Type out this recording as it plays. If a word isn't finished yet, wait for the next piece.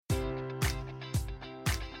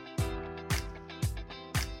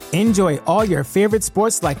Enjoy all your favorite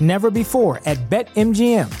sports like never before at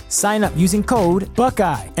BetMGM. Sign up using code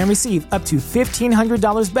Buckeye and receive up to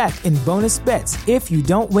 $1,500 back in bonus bets if you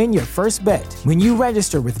don't win your first bet. When you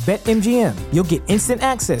register with BetMGM, you'll get instant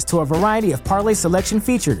access to a variety of parlay selection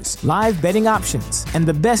features, live betting options, and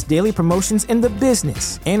the best daily promotions in the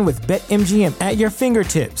business. And with BetMGM at your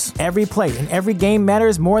fingertips, every play and every game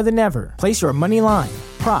matters more than ever. Place your money line,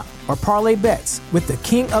 prop, or parlay bets with the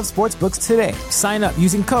king of sportsbooks today. Sign up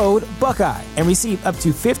using code Buckeye and receive up to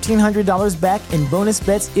 $1,500 back in bonus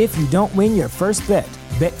bets if you don't win your first bet.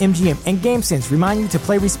 BetMGM and GameSense remind you to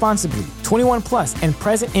play responsibly. 21 plus and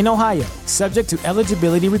present in Ohio, subject to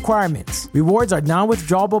eligibility requirements. Rewards are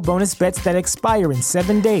non-withdrawable bonus bets that expire in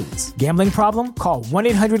 7 days. Gambling problem? Call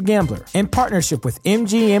 1-800-GAMBLER. In partnership with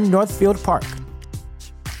MGM Northfield Park.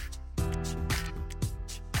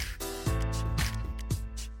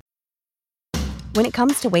 When it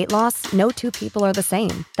comes to weight loss, no two people are the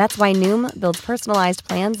same. That's why Noom builds personalized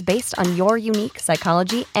plans based on your unique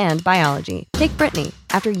psychology and biology. Take Brittany.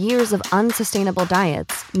 After years of unsustainable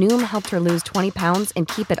diets, Noom helped her lose 20 pounds and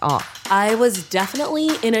keep it off. I was definitely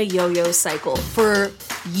in a yo-yo cycle for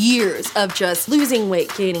years of just losing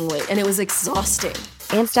weight, gaining weight, and it was exhausting.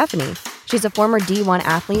 And Stephanie. She's a former D1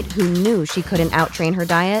 athlete who knew she couldn't outtrain her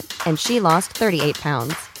diet, and she lost 38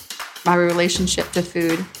 pounds. My relationship to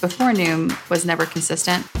food before Noom was never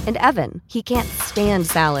consistent. And Evan, he can't stand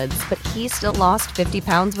salads, but he still lost 50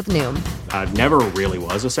 pounds with Noom. I never really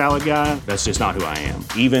was a salad guy. That's just not who I am.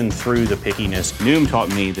 Even through the pickiness, Noom taught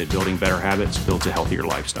me that building better habits builds a healthier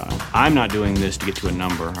lifestyle. I'm not doing this to get to a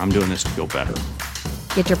number. I'm doing this to feel better.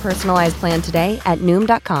 Get your personalized plan today at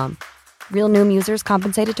Noom.com. Real Noom users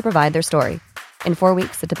compensated to provide their story. In 4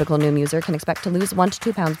 weeks, the typical Noom user can expect to lose 1 to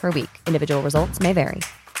 2 pounds per week. Individual results may vary.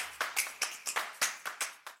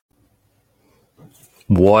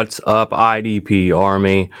 What's up, IDP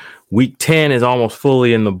Army? Week 10 is almost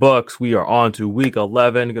fully in the books. We are on to Week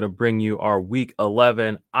 11. Going to bring you our Week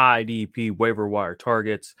 11 IDP waiver wire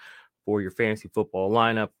targets for your fantasy football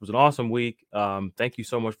lineup. It was an awesome week. Thank you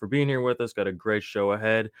so much for being here with us. Got a great show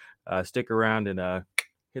ahead. Stick around and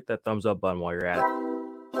hit that thumbs up button while you're at it.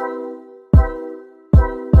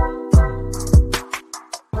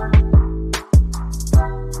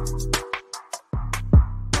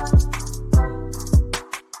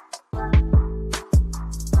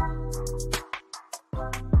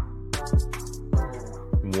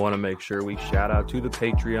 Want to make sure we shout out to the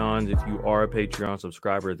Patreons. If you are a Patreon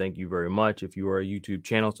subscriber, thank you very much. If you are a YouTube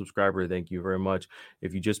channel subscriber, thank you very much.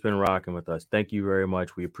 If you've just been rocking with us, thank you very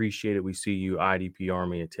much. We appreciate it. We see you, IDP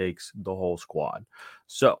Army. It takes the whole squad.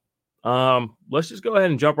 So let's just go ahead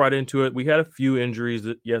and jump right into it. We had a few injuries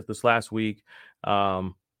this last week. I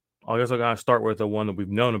guess I'm going to start with the one that we've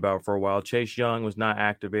known about for a while. Chase Young was not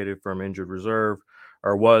activated from injured reserve,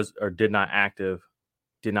 did not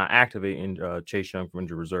activate in Chase Young from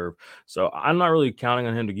injured reserve. So I'm not really counting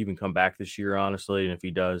on him to even come back this year, honestly. And if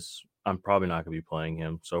he does, I'm probably not going to be playing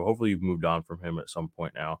him. So hopefully you've moved on from him at some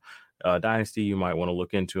point now. Dynasty, you might want to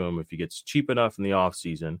look into him if he gets cheap enough in the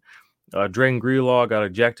offseason. Drain Greenlaw got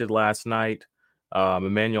ejected last night.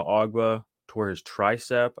 Emmanuel Ogba tore his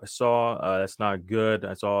tricep. I saw that's not good.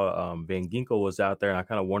 I saw Van Ginkel was out there, and I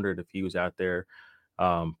kind of wondered if he was out there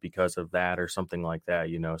because of that or something like that,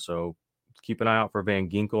 So keep an eye out for Van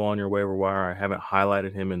Ginkel on your waiver wire. I haven't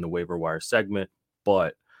highlighted him in the waiver wire segment,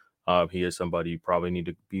 but he is somebody you probably need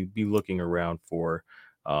to be looking around for.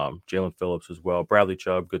 Jalen Phillips as well. Bradley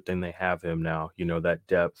Chubb, good thing they have him now. That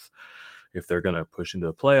depth, if they're going to push into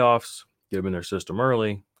the playoffs, get him in their system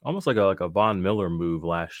early. Almost like a Von Miller move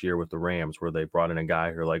last year with the Rams, where they brought in a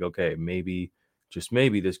guy who like, okay, maybe, just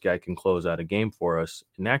maybe this guy can close out a game for us.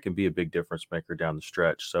 And that can be a big difference maker down the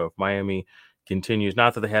stretch. So if Miami continues,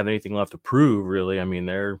 not that they have anything left to prove, really. I mean,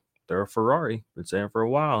 they're a Ferrari. Been saying for a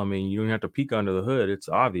while. I mean, you don't have to peek under the hood. It's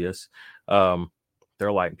obvious.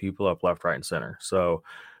 They're lighting people up left, right, and center. So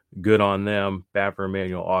good on them. Bad for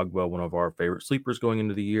Emmanuel Ogba, one of our favorite sleepers going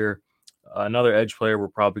into the year. Another edge player we're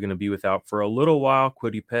probably going to be without for a little while.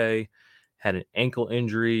 Kwity Paye had an ankle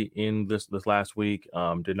injury in this last week.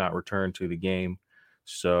 Did not return to the game.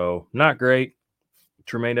 So not great.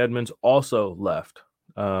 Tremaine Edmonds also left.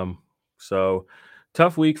 So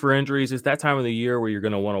tough week for injuries. It's that time of the year where you're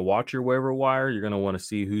going to want to watch your waiver wire. You're going to want to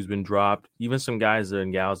see who's been dropped. Even some guys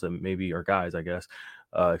and gals that maybe are guys, I guess,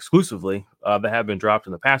 exclusively that have been dropped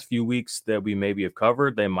in the past few weeks that we maybe have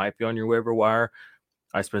covered. They might be on your waiver wire.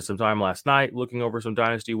 I spent some time last night looking over some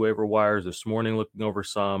Dynasty waiver wires, this morning looking over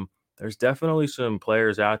some. There's definitely some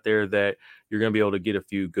players out there that you're going to be able to get a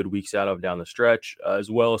few good weeks out of down the stretch,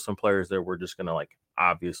 as well as some players that we're just going to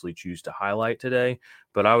obviously choose to highlight today.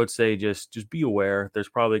 But I would say just be aware. There's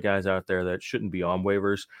probably guys out there that shouldn't be on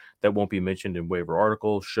waivers, that won't be mentioned in waiver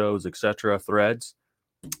articles, shows, etc., threads,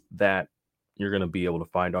 that you're going to be able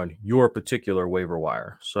to find on your particular waiver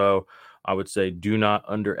wire. So I would say do not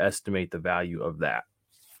underestimate the value of that.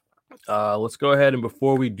 Let's go ahead, and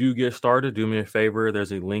before we do get started, do me a favor.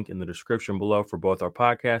 There's a link in the description below for both our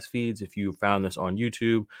podcast feeds. If you found this on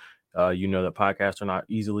YouTube, you know that podcasts are not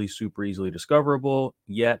super easily discoverable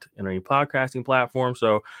yet in any podcasting platform.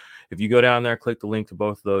 So if you go down there, click the link to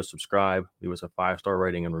both of those, subscribe, leave us a 5-star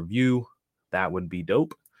rating and review. That would be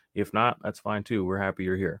dope. If not, that's fine too. We're happy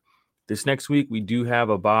you're here. This next week, we do have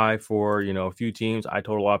a bye for, a few teams. I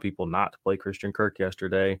told a lot of people not to play Christian Kirk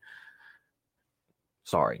yesterday.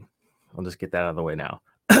 Sorry. I'll just get that out of the way now.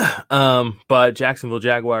 But Jacksonville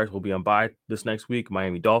Jaguars will be on bye this next week.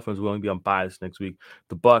 Miami Dolphins will only be on bye this next week.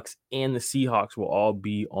 The Bucks and the Seahawks will all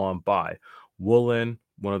be on bye. Woolen,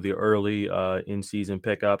 one of the early in-season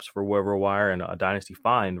pickups for waiver wire and a dynasty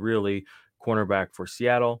find, really, cornerback for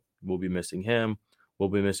Seattle. We'll be missing him. We'll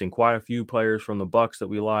be missing quite a few players from the Bucks that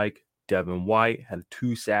we like. Devin White had a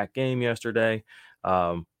 2-sack game yesterday.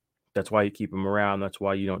 That's why you keep him around. That's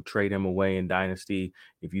why you don't trade him away in Dynasty.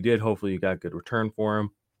 If you did, hopefully you got a good return for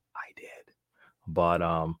him. I did. But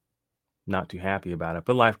not too happy about it.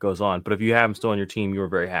 But life goes on. But if you have him still on your team, you were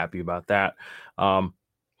very happy about that.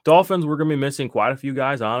 Dolphins, we're going to be missing quite a few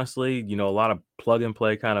guys, honestly. A lot of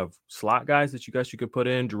plug-and-play kind of slot guys that you could put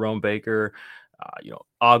in. Jerome Baker,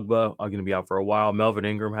 Ogba are going to be out for a while. Melvin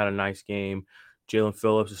Ingram had a nice game. Jalen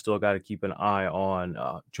Phillips has still got to keep an eye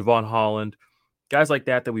on. Javon Holland. Guys like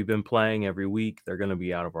that we've been playing every week, they're going to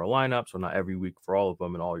be out of our lineup. So not every week for all of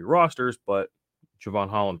them in all your rosters, but Javon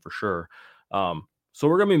Holland for sure. So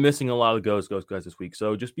we're going to be missing a lot of those guys this week.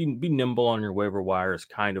 So just be nimble on your waiver wire is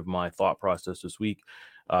kind of my thought process this week.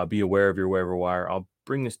 Be aware of your waiver wire. I'll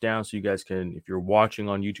bring this down so you guys can, if you're watching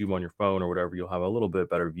on YouTube on your phone or whatever, you'll have a little bit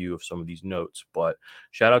better view of some of these notes. But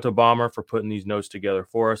shout out to Bomber for putting these notes together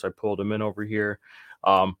for us. I pulled them in over here.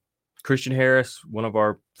 Christian Harris, one of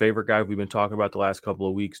our favorite guys we've been talking about the last couple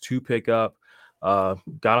of weeks, 2 pickup, got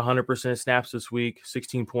 100% snaps this week,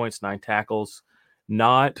 16 points, 9 tackles.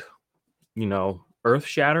 Not,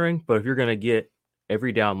 earth-shattering, but if you're going to get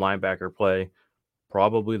every down linebacker play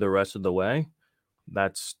probably the rest of the way,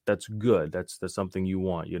 that's good. That's something you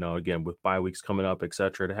want, again, with bye weeks coming up,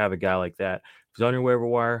 etc. To have a guy like that. If he's on your waiver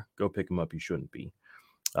wire, go pick him up. You shouldn't be.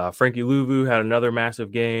 Frankie Louvu had another massive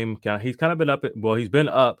game. He's kind of been up. He's been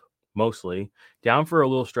up mostly, down for a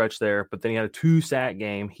little stretch there, but then he had a 2-sack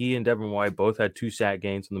game. He and Devin White both had 2-sack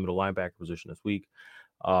games in the middle linebacker position this week.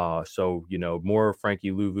 So more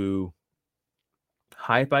Frankie Louvu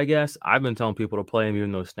hype, I guess. I've been telling people to play him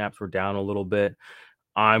even though snaps were down a little bit.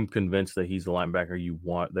 I'm convinced that he's the linebacker you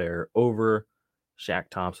want there over Shaq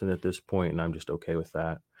Thompson at this point, and I'm just okay with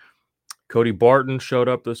that. Cody Barton showed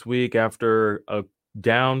up this week after a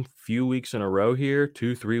down few weeks in a row here,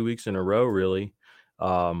 2-3 weeks in a row, really.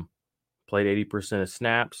 Played 80% of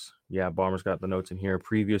snaps. Yeah, Bomber's got the notes in here.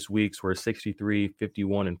 Previous weeks were 63,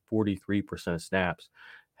 51, and 43% of snaps.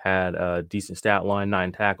 Had a decent stat line,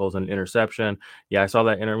 9 tackles and an interception. Yeah, I saw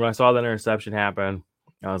that. When I saw that interception happen,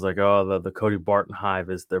 I was like, oh, the Cody Barton hive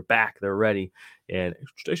they're back, they're ready, and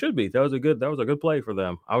they should be. That was a good play for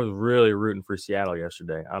them. I was really rooting for Seattle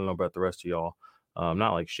yesterday. I don't know about the rest of y'all.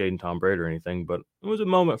 Not like shading Tom Brady or anything, but it was a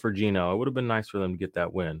moment for Geno. It would have been nice for them to get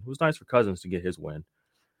that win. It was nice for Cousins to get his win.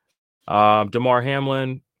 DeMar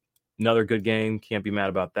Hamlin, another good game. Can't be mad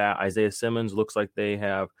about that. Isaiah Simmons looks like they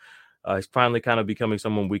have he's finally kind of becoming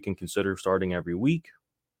someone we can consider starting every week.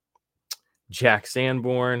 Jason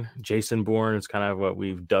Bourne is kind of what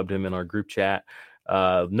we've dubbed him in our group chat.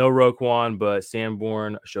 No Roquan, but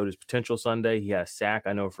Sanborn showed his potential Sunday. He had a sack,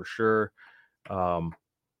 I know for sure. And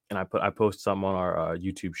I posted something on our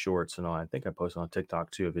YouTube shorts, and I think I posted on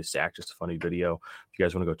TikTok too of his sack, just a funny video. If you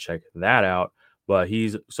guys want to go check that out. But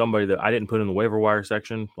he's somebody that I didn't put in the waiver wire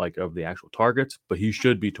section, like of the actual targets, but he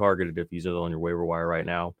should be targeted if he's on your waiver wire right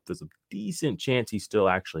now. There's a decent chance he still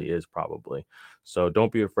actually is, probably. So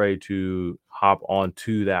don't be afraid to hop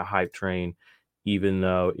onto that hype train, even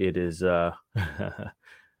though it is it's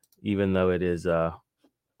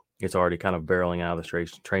already kind of barreling out of the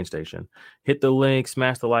train station. Hit the link,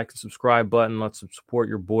 smash the like and subscribe button. Let's support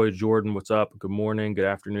your boy Jordan. What's up? Good morning, good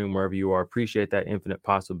afternoon, wherever you are. Appreciate that. Infinite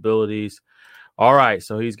possibilities. All right,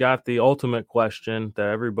 so he's got the ultimate question that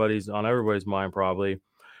everybody's mind probably.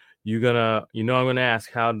 I'm gonna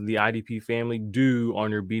ask, how did the IDP family do on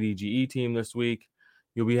your BDGE team this week?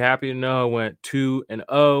 You'll be happy to know I went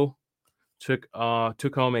 2-0. Took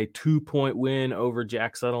home a 2-point win over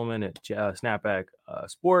Jack Settleman at Snapback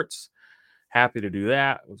Sports. happy to do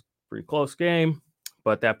that. It was a pretty close game,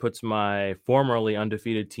 but that puts my formerly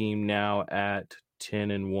undefeated team now at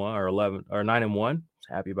 10-1 or 11 or 9-1.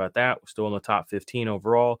 Happy about that. We're still in the top 15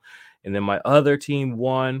 overall. And then my other team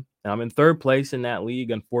won. I'm in third place in that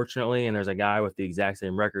league, unfortunately. And there's a guy with the exact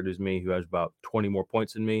same record as me who has about 20 more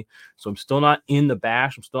points than me. So I'm still not in the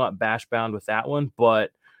bash. I'm still not bash bound with that one.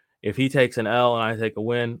 But if he takes an L and I take a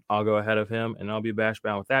win, I'll go ahead of him and I'll be bash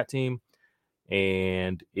bound with that team.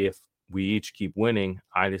 And if we each keep winning,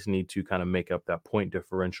 I just need to kind of make up that point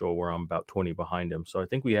differential where I'm about 20 behind him. So I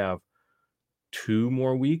think we have 2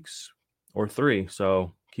 more weeks or 3.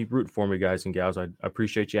 So keep rooting for me, guys and gals. I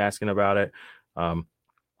appreciate you asking about it.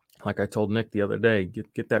 Like I told Nick the other day,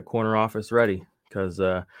 get that corner office ready because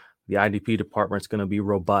the IDP department's going to be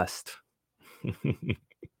robust.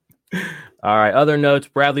 All right. Other notes,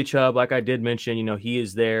 Bradley Chubb, like I did mention, he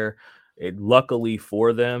is there. Luckily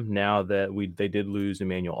for them, now that they did lose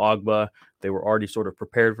Emmanuel Ogbah, they were already sort of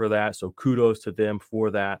prepared for that. So kudos to them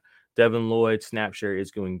for that. Devin Lloyd, snap share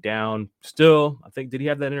is going down. Still, I think, did he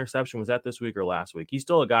have that interception? Was that this week or last week? He's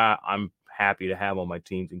still a guy I'm happy to have on my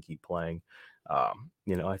teams and keep playing.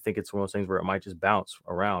 I think it's one of those things where it might just bounce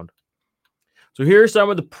around. So here are some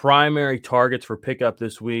of the primary targets for pickup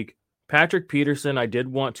this week. Patrick Peterson, I did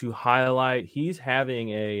want to highlight. He's having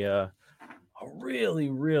a really,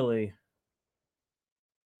 really,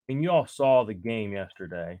 and you all saw the game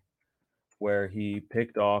yesterday where he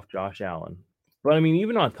picked off Josh Allen. But,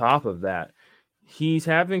 even on top of that, he's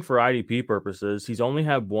having, for IDP purposes, he's only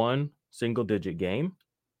had 1 single-digit game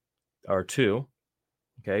or 2.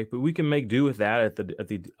 Okay, but we can make do with that at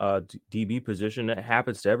the DB position. That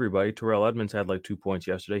happens to everybody. Terrell Edmonds had like 2 points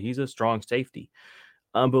yesterday. He's a strong safety.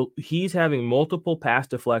 But he's having multiple pass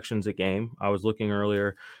deflections a game. I was looking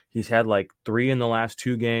earlier. He's had like 3 in the last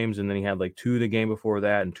 2 games, and then he had like 2 the game before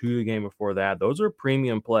that and 2 the game before that. Those are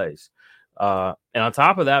premium plays. And on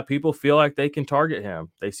top of that, people feel like they can target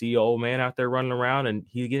him. They see old man out there running around, and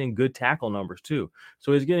he's getting good tackle numbers too.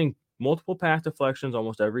 So he's getting multiple pass deflections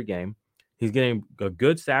almost every game. He's getting a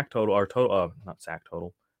good sack total, or total, not sack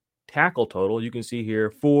total, tackle total. You can see here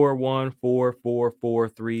 4-1, 4-4,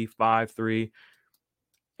 4-3, 5-3.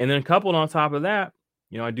 And then coupled on top of that,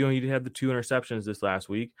 I do need to have the 2 interceptions this last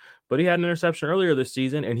week, but he had an interception earlier this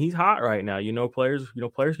season, and he's hot right now. Players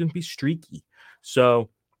can be streaky. So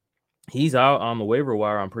he's out on the waiver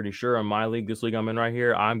wire, I'm pretty sure. In my league, this league I'm in right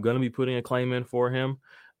here, I'm going to be putting a claim in for him.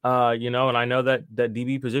 And I know that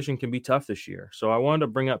DB position can be tough this year. So I wanted to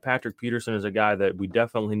bring up Patrick Peterson as a guy that we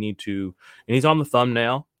definitely need to, and he's on the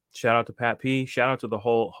thumbnail. Shout out to Pat P. Shout out to the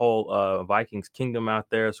whole Vikings kingdom out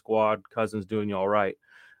there, squad, Cousins doing you all right.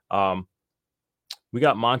 We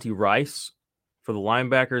got Monty Rice for the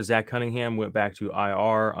linebacker. Zach Cunningham went back to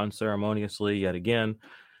IR unceremoniously yet again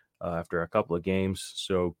after a couple of games.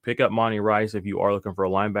 So pick up Monty Rice if you are looking for a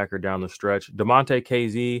linebacker down the stretch. DeMonte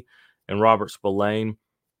KZ and Robert Spillane.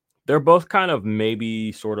 They're both kind of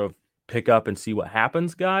maybe sort of pick up and see what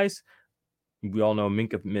happens, guys. We all know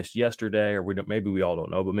Minkah missed yesterday, or maybe we all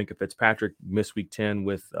don't know, but Minkah Fitzpatrick missed week 10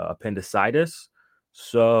 with appendicitis.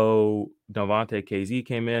 So Devontae KZ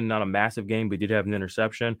came in, not a massive game, but did have an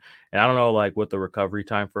interception. And I don't know what the recovery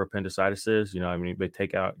time for appendicitis is. They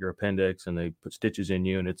take out your appendix and they put stitches in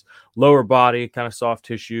you, and it's lower body, kind of soft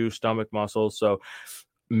tissue, stomach muscles. So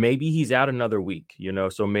maybe he's out another week,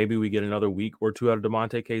 so maybe we get another week or 2 out of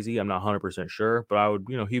DeMonte KZ. I'm not 100% sure, but I would,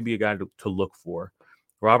 he'd be a guy to look for.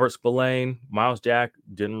 Robert Spillane, Miles Jack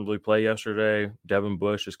didn't really play yesterday. Devin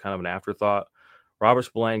Bush is kind of an afterthought. Robert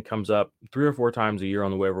Spillane comes up 3 or 4 times a year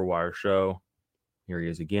on the waiver wire show. Here he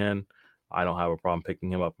is again. I don't have a problem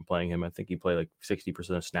picking him up and playing him. I think he played like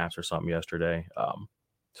 60% of snaps or something yesterday.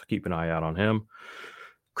 So keep an eye out on him.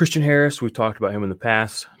 Christian Harris, we've talked about him in the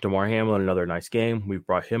past. DeMar Hamlin, another nice game. We've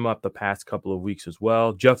brought him up the past couple of weeks as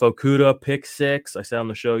well. Jeff Okudah, pick 6. I said on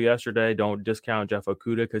the show yesterday, don't discount Jeff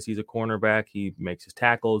Okudah because he's a cornerback. He makes his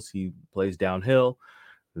tackles. He plays downhill.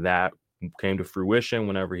 That came to fruition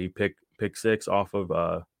whenever he pick 6 off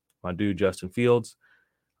of my dude Justin Fields.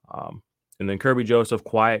 And then Kirby Joseph,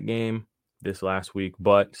 quiet game this last week,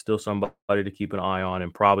 but still somebody to keep an eye on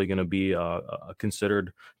and probably going to be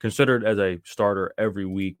considered as a starter every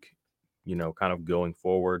week, kind of going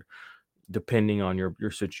forward, depending on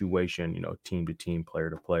your situation, team to team, player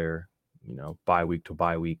to player, bye week to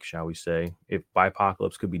bye week, shall we say. If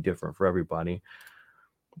Bipocalypse could be different for everybody.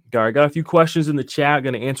 I got a few questions in the chat,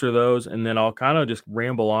 going to answer those, and then I'll kind of just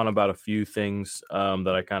ramble on about a few things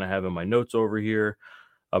that I kind of have in my notes over here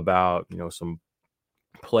about, some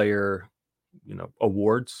player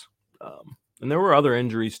awards. And there were other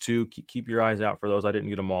injuries too. Keep your eyes out for those. I didn't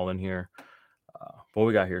get them all in here. What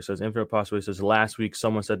we got here? It says Infinite Possibility. Says last week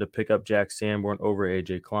someone said to pick up Jack Sanborn over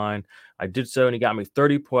AJ Klein. I did so, and he got me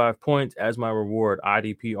 35 points as my reward.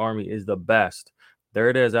 IDP Army is the best. There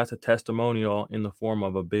it is. That's a testimonial in the form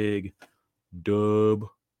of a big dub.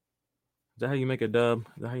 Is that how you make a dub?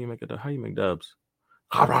 Is that how you make a dub? How you make dubs?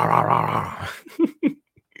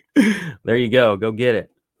 There you go. Go get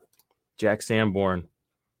it. Jack Sanborn.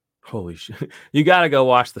 Holy shit. You got to go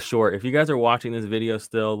watch the short. If you guys are watching this video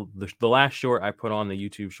still, the last short I put on the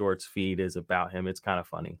YouTube Shorts feed is about him. It's kind of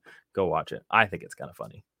funny. Go watch it. I think it's kind of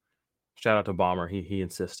funny. Shout out to Bomber. He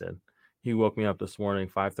insisted. He woke me up this morning,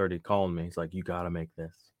 5:30, calling me. He's like, you got to make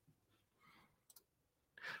this.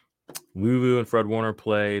 Lulu and Fred Warner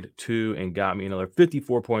played 2 and got me another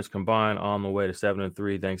 54 points combined on the way to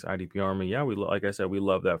 7-3. Thanks, IDP Army. Yeah, like I said, we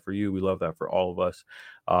love that for you. We love that for all of us.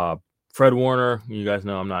 Fred Warner, you guys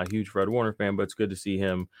know I'm not a huge Fred Warner fan, but it's good to see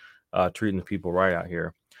him treating the people right out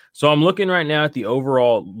here. So I'm looking right now at the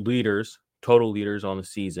overall leaders, total leaders on the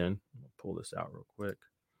season. I'll pull this out real quick.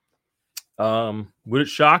 Would it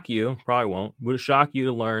shock you? Probably won't. Would it shock you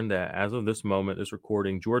to learn that as of this moment, this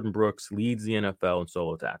recording, Jordan Brooks leads the NFL in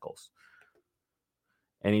solo tackles?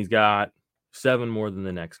 And he's got 7 more than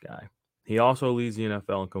the next guy. He also leads the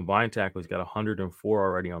NFL in combined tackles. He's got 104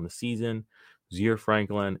 already on the season. Zaire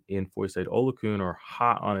Franklin and Foyesade Olakun are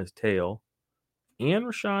hot on his tail. And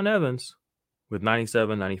Rashaan Evans with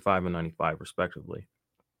 97, 95, and 95, respectively.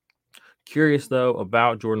 Curious, though,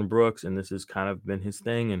 about Jordan Brooks, and this has kind of been his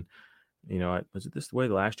thing. And, you know, was it this way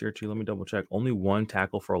last year, too? Let me double check. Only 1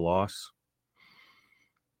 tackle for a loss.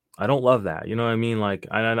 I don't love that. You know what I mean? Like,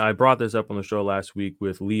 I brought this up on the show last week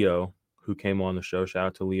with Leo, who came on the show. Shout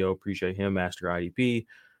out to Leo. Appreciate him, Master IDP.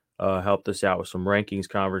 Helped us out with some rankings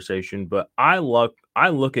conversation. But I look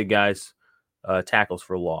at guys' tackles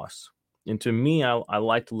for loss. And to me, I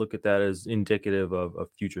like to look at that as indicative of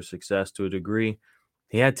future success to a degree.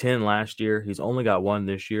 He had 10 last year. He's only got 1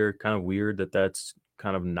 this year. Kind of weird that's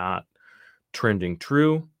kind of not trending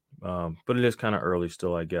true. But it is kind of early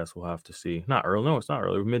still, I guess. We'll have to see. Not early. No, it's not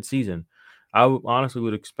early. We're mid-season. I honestly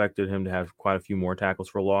would have expected him to have quite a few more tackles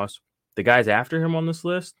for loss. The guys after him on this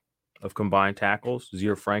list of combined tackles,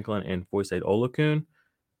 Zaire Franklin and Foyesade Olakun,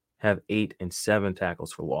 have 8 and 7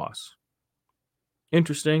 tackles for loss.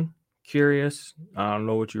 Interesting. Curious. I don't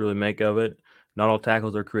know what you really make of it. Not all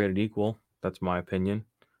tackles are created equal. That's my opinion.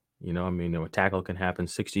 You know, I mean, a tackle can happen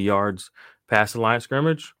 60 yards past the line of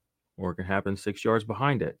scrimmage, or it can happen 6 yards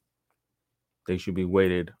behind it. They should be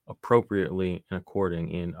weighted appropriately and according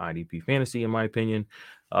in IDP fantasy, in my opinion.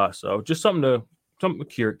 So just something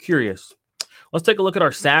curious. Let's take a look at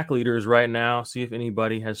our sack leaders right now. See if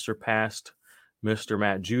anybody has surpassed Mr.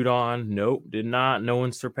 Matt Judon. Nope, did not. No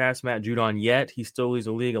one surpassed Matt Judon yet. He still leads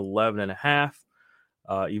the league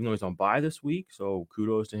 11.5, even though he's on bye this week. So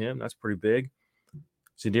kudos to him. That's pretty big.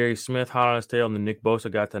 Zadarius Smith hot on his tail, and then Nick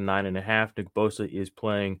Bosa got to 9.5. Nick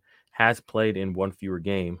Bosa has played in 1 fewer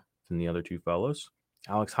game than the other 2 fellows.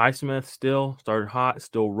 Alex Highsmith still started hot,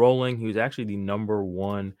 still rolling. He was actually the number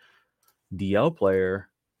 1 DL player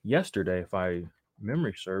yesterday, if my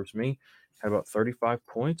memory serves me. Had about 35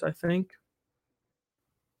 points, I think.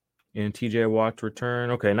 In TJ Watt's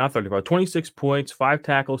return. Okay, not 35. 26 points, 5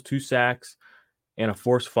 tackles, 2 sacks, and a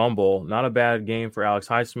forced fumble. Not a bad game for Alex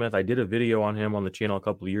Highsmith. I did a video on him on the channel a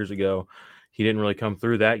couple of years ago. He didn't really come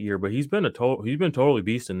through that year, but he's been totally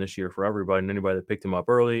beasting this year for everybody and anybody that picked him up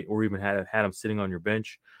early or even had him sitting on your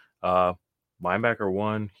bench. Linebacker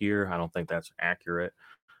 1 here. I don't think that's accurate.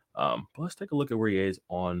 But let's take a look at where he is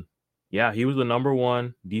on. Yeah, he was the number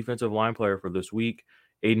 1 defensive line player for this week.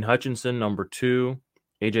 Aiden Hutchinson, number 2.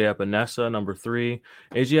 AJ Epinesa, number 3.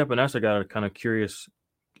 AJ Epinesa got a kind of curious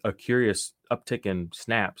uptick in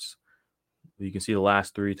snaps. You can see the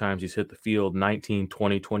last 3 times he's hit the field, 19,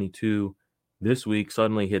 20, 22. This week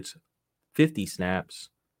suddenly hits 50 snaps,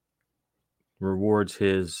 rewards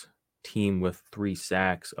his team with 3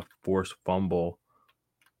 sacks, a forced fumble.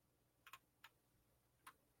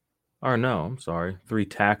 Or no, I'm sorry, 3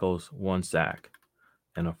 tackles, 1 sack,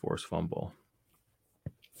 and a forced fumble.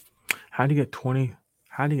 How do you get 20?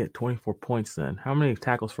 How do you get 24 points then? How many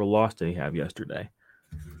tackles for loss did he have yesterday?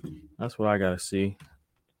 That's what I got to see.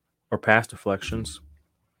 Or pass deflections.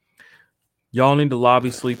 Y'all need to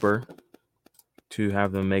lobby Sleeper to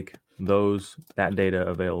have them make that data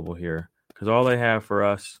available here. Because all they have for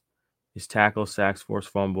us is tackles, sacks, forced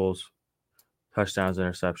fumbles, touchdowns,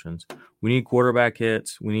 interceptions. We need quarterback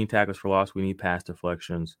hits. We need tackles for loss. We need pass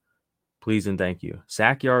deflections. Please and thank you.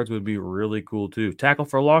 Sack yards would be really cool too. Tackle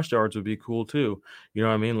for lost yards would be cool too. You know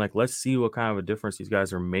what I mean? Like, let's see what kind of a difference these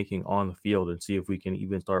guys are making on the field and see if we can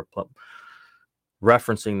even start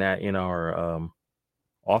referencing that in our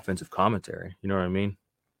offensive commentary. You know what I mean?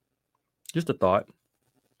 Just a thought.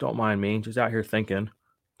 Don't mind me. Just out here thinking.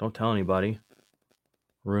 Don't tell anybody.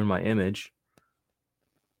 Ruin my image.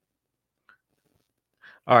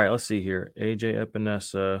 All right, let's see here. AJ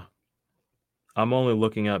Epinesa. I'm only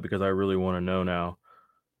looking up because I really want to know now.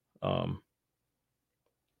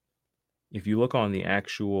 If you look on the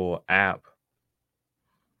actual app,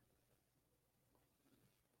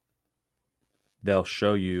 they'll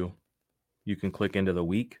show you. You can click into the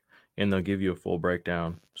week, and they'll give you a full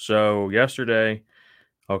breakdown. So yesterday,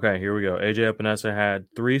 okay, here we go. AJ Epinesa had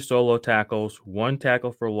 3 solo tackles, 1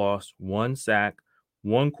 tackle for loss, 1 sack,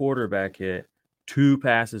 1 quarterback hit, 2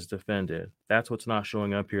 passes defended. That's what's not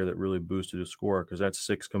showing up here that really boosted his score, because that's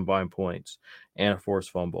 6 combined points and a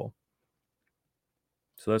forced fumble.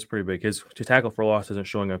 So that's pretty big. His tackle for loss isn't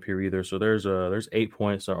showing up here either. So there's 8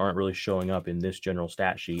 points that aren't really showing up in this general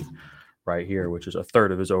stat sheet right here, which is a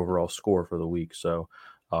third of his overall score for the week. So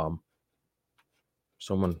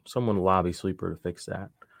someone lobby Sleeper to fix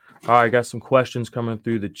that. All right, got some questions coming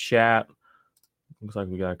through the chat. Looks like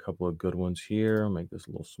we got a couple of good ones here. I'll make this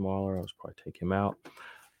a little smaller. I'll just probably take him out.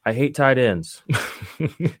 I hate tight ends.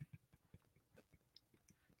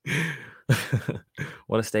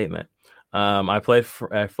 What a statement. I played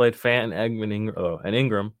Fant and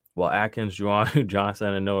Ingram while Atkins, Juwan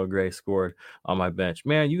Johnson, and Noah Gray scored on my bench.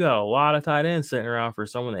 Man, you got a lot of tight ends sitting around for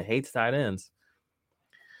someone that hates tight ends.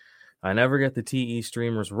 I never get the TE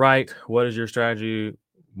streamers right. What is your strategy?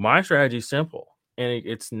 My strategy is simple, and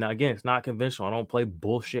it's not conventional. I don't play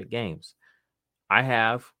bullshit games. I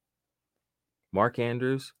have Mark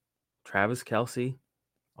Andrews, Travis Kelce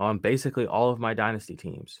on basically all of my dynasty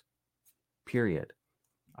teams. Period.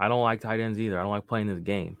 I don't like tight ends either. I don't like playing this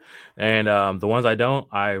game. And the ones I don't,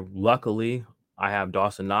 luckily I have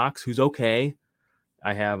Dawson Knox, who's okay.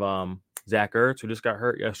 I have Zach Ertz, who just got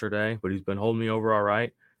hurt yesterday, but he's been holding me over all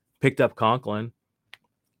right. Picked up Conklin.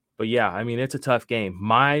 But yeah, I mean, it's a tough game.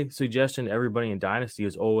 My suggestion to everybody in Dynasty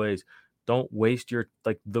is always don't waste your,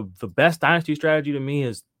 the best Dynasty strategy to me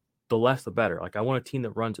is the less the better. Like, I want a team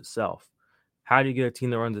that runs itself. How do you get a team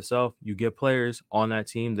that runs itself? You get players on that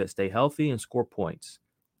team that stay healthy and score points.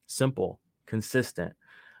 Simple, consistent.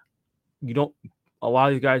 You don't, a lot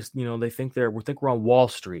of these guys, they think we're on Wall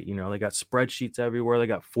Street. They got spreadsheets everywhere. They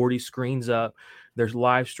got 40 screens up. There's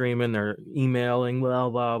live streaming. They're emailing, blah,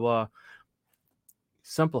 blah, blah.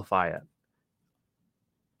 Simplify it.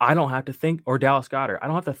 I don't have to think, or Dallas Goedert, I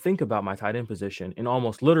don't have to think about my tight end position in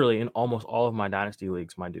almost all of my dynasty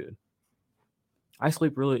leagues, my dude. I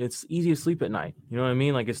sleep it's easy to sleep at night. You know what I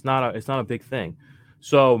mean? Like, it's not a big thing.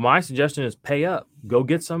 So my suggestion is pay up. Go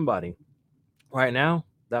get somebody. Right now,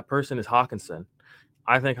 that person is Hawkinson.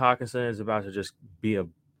 I think Hawkinson is about to just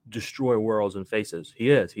destroy worlds and faces. He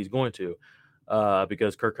is. He's going to.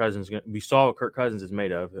 Because Kirk Cousins, we saw what Kirk Cousins is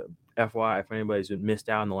made of. FYI, if anybody's missed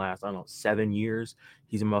out in the last, 7 years,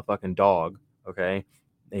 he's a motherfucking dog, okay?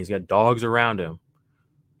 And he's got dogs around him,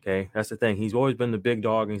 okay? That's the thing. He's always been the big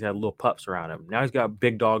dog, and he's had little pups around him. Now he's got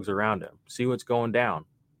big dogs around him. See what's going down.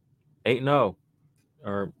 8-0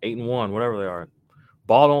 or 8-1, whatever they are.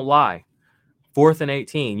 Ball don't lie. 4th and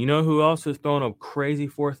 18. You know who else is throwing a crazy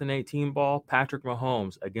 4th and 18 ball? Patrick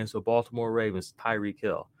Mahomes against the Baltimore Ravens, Tyreek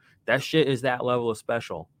Hill. That shit is that level of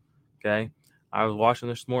special, okay? I was watching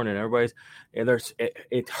this morning.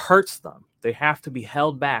 It hurts them. They have to be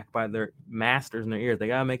held back by their masters in their ears. They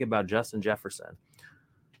got to make it about Justin Jefferson.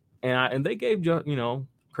 And they gave,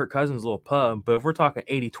 Kirk Cousins a little pub. But if we're talking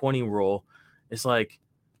 80-20 rule, it's like,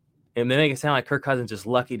 and they make it sound like Kirk Cousins just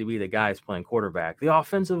lucky to be the guy who's playing quarterback. The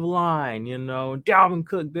offensive line, Dalvin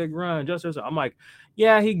Cook, big run. I'm like,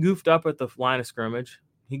 yeah, he goofed up at the line of scrimmage.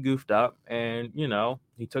 He goofed up and,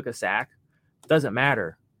 he took a sack. Doesn't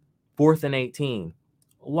matter. 4th and 18.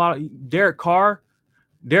 Derek Carr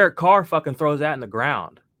fucking throws that in the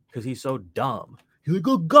ground because he's so dumb. He's like,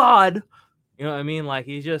 oh, God. You know what I mean? Like,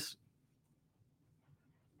 he's just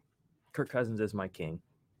 – Kirk Cousins is my king.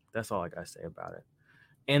 That's all I got to say about it.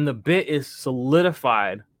 And the bit is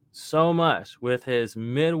solidified so much with his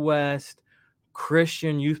Midwest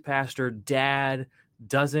Christian youth pastor dad,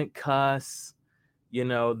 doesn't cuss.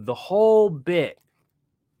 The whole bit,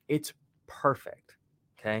 it's perfect,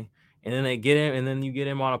 okay? And then they get him, and then you get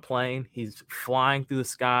him on a plane. He's flying through the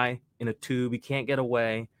sky in a tube. He can't get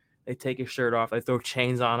away. They take his shirt off. They throw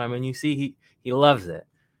chains on him, and you see he loves it.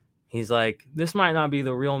 He's like, this might not be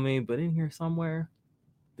the real me, but in here somewhere,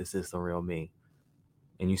 this is the real me.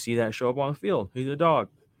 And you see that show up on the field. He's a dog.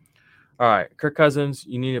 All right, Kirk Cousins,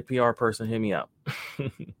 you need a PR person. Hit me up.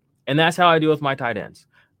 And that's how I deal with my tight ends.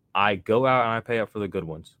 I go out and I pay up for the good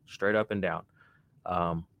ones, straight up and down.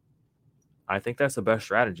 I think that's the best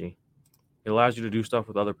strategy. It allows you to do stuff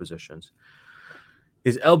with other positions.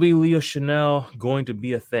 Is LB Leo Chanel going to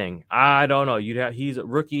be a thing? I don't know. He's a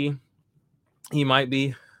rookie. He might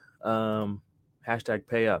be. Hashtag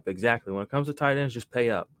pay up. Exactly. When it comes to tight ends, just pay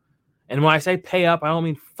up. And when I say pay up, I don't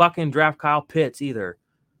mean fucking draft Kyle Pitts either.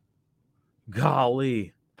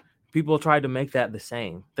 Golly. People tried to make that the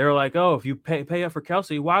same. They're like, oh, if you pay up for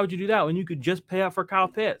Kelsey, why would you do that when you could just pay up for Kyle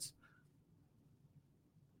Pitts?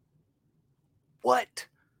 What?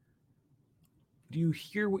 Do you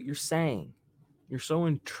hear what you're saying? You're so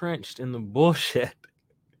entrenched in the bullshit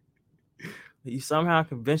that you somehow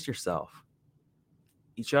convince yourself,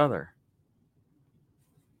 each other.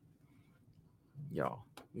 Yo,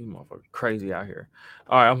 these motherfuckers crazy out here.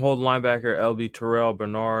 All right, I'm holding linebacker LB Terrell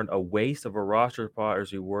Bernard. A waste of a roster spot, or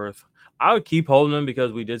is he worth? I would keep holding him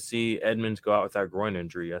because we did see Edmonds go out with that groin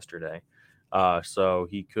injury yesterday. So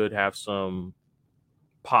he could have some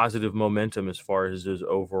positive momentum as far as his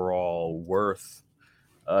overall worth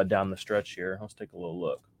down the stretch here. Let's take a little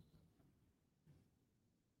look.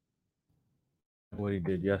 What he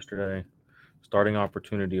did yesterday. Starting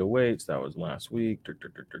opportunity awaits. That was last week.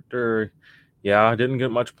 Yeah, I didn't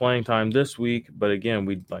get much playing time this week, but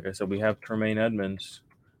again, like I said, we have Tremaine Edmonds.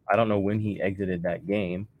 I don't know when he exited that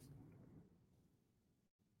game.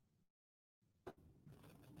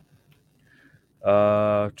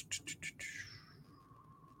 Now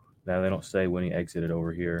they don't say when he exited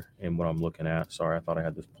over here in what I'm looking at. Sorry, I thought I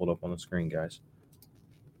had this pulled up on the screen, guys.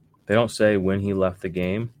 They don't say when he left the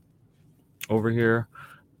game over here.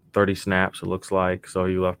 30 snaps, it looks like. So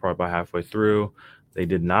he left probably about halfway through. They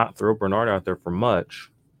did not throw Bernard out there for much.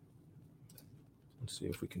 Let's see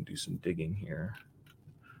if we can do some digging here.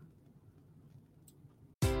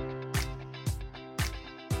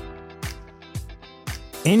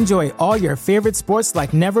 Enjoy all your favorite sports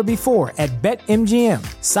like never before at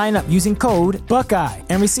BetMGM. Sign up using code Buckeye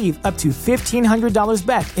and receive up to $1,500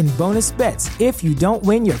 back in bonus bets if you don't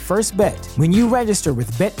win your first bet. When you register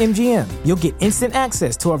with BetMGM, you'll get instant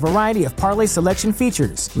access to a variety of parlay selection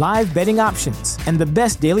features, live betting options, and the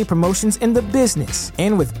best daily promotions in the business.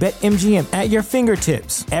 And with BetMGM at your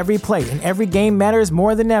fingertips, every play and every game matters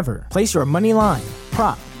more than ever. Place your money line,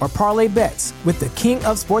 prop, or parlay bets with the king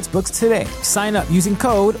of sportsbooks today. Sign up using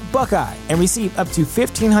code Buckeye and receive up to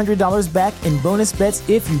 $1,500 back in bonus bets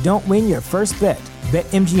if you don't win your first bet.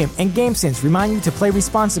 BetMGM and GameSense remind you to play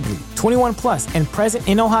responsibly. 21 plus and present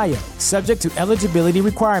in Ohio, subject to eligibility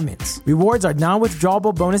requirements. Rewards are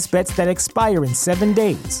non-withdrawable bonus bets that expire in 7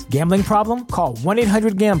 days. Gambling problem? Call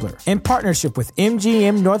 1-800-GAMBLER in partnership with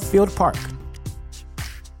MGM Northfield Park.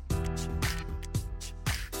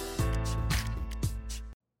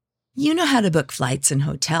 You know how to book flights and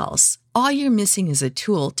hotels. All you're missing is a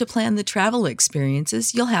tool to plan the travel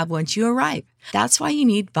experiences you'll have once you arrive. That's why you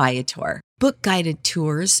need Viator. Book guided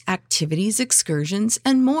tours, activities, excursions,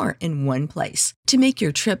 and more in one place to make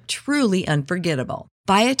your trip truly unforgettable.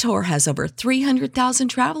 Viator has over 300,000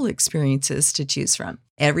 travel experiences to choose from.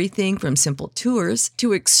 Everything from simple tours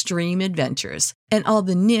to extreme adventures and all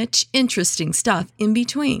the niche, interesting stuff in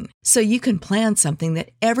between. So you can plan something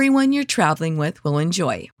that everyone you're traveling with will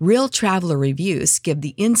enjoy. Real traveler reviews give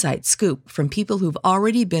the inside scoop from people who've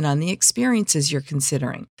already been on the experiences you're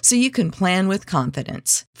considering. So you can plan with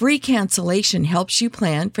confidence. Free cancellation helps you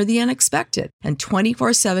plan for the unexpected. And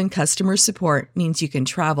 24/7 customer support means you can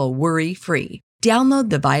travel worry-free. Download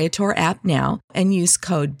the Viator app now and use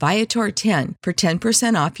code Viator10 for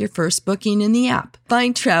 10% off your first booking in the app.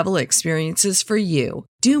 Find travel experiences for you.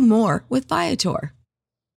 Do more with Viator.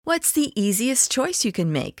 What's the easiest choice you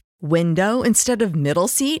can make? Window instead of middle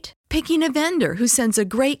seat? Picking a vendor who sends a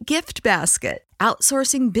great gift basket?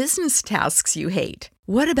 Outsourcing business tasks you hate?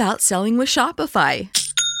 What about selling with Shopify?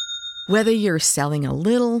 Whether you're selling a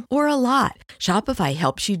little or a lot, Shopify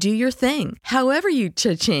helps you do your thing, however you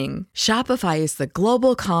cha-ching. Shopify is the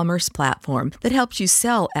global commerce platform that helps you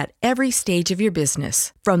sell at every stage of your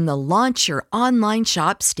business. From the launch your online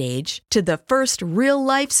shop stage to the first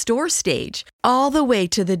real-life store stage, all the way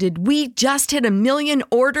to the did we just hit 1 million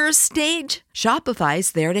orders stage.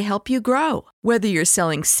 Shopify's there to help you grow. Whether you're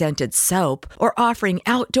selling scented soap or offering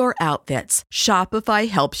outdoor outfits, Shopify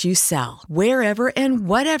helps you sell. Wherever and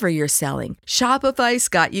whatever you're selling, Shopify's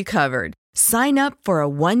got you covered. Sign up for a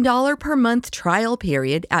 $1 per month trial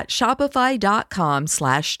period at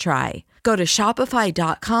shopify.com/try. Go to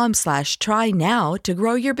shopify.com/try now to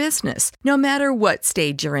grow your business, no matter what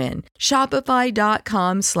stage you're in.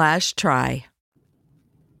 Shopify.com/try.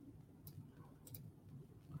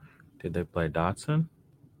 Did they play Dotson?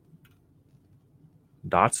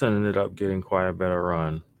 Dotson ended up getting quite a better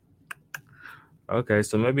run. Okay,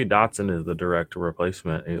 so maybe Dotson is the direct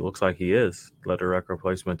replacement. It looks like he is the direct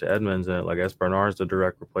replacement to Edmonds, and I guess Bernard's the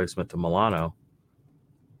direct replacement to Milano.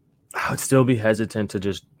 I would still be hesitant to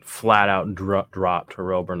just flat out drop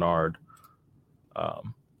Terrell Bernard.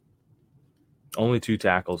 Only 2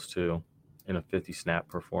 tackles too in a 50 snap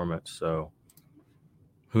performance, so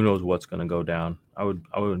who knows what's going to go down. I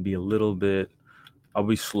would be I'll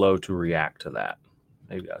be slow to react to that.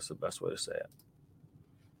 Maybe that's the best way to say it.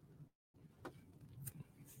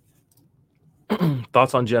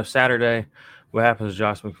 Thoughts on Jeff Saturday? What happens to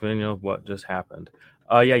Josh McDaniels? What just happened?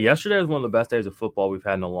 Yesterday was one of the best days of football we've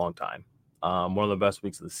had in a long time. One of the best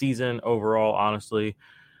weeks of the season overall, honestly,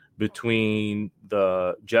 between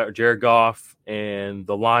the Jared Goff and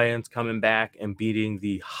the Lions coming back and beating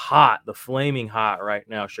the flaming hot right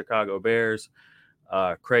now Chicago Bears.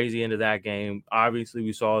 Crazy into that game. Obviously,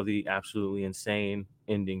 we saw the absolutely insane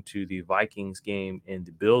ending to the Vikings game and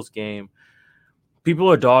the Bills game.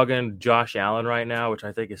 People are dogging Josh Allen right now, which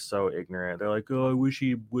I think is so ignorant. They're like, oh, I wish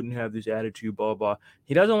he wouldn't have this attitude, blah, blah.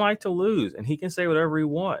 He doesn't like to lose, and he can say whatever he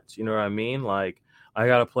wants. You know what I mean? Like, I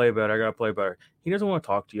got to play better. He doesn't want to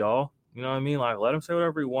talk to y'all. You know what I mean? Like, let him say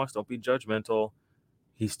whatever he wants. Don't be judgmental.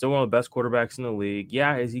 He's still one of the best quarterbacks in the league.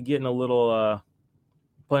 Yeah, is he getting a little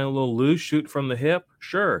playing a little loose, shoot from the hip?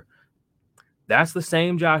 Sure. That's the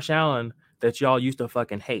same Josh Allen that y'all used to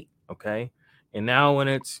fucking hate, okay? And now when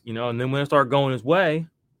it's, and then when it starts going his way,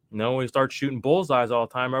 when he starts shooting bullseyes all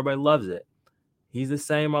the time, everybody loves it. He's the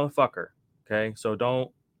same motherfucker, okay? So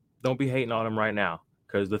don't be hating on him right now,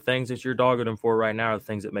 because the things that you're dogging him for right now are the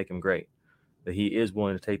things that make him great, that he is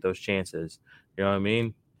willing to take those chances. You know what I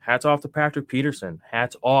mean? Hats off to Patrick Peterson.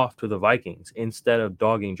 Hats off to the Vikings instead of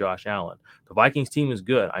dogging Josh Allen. The Vikings team is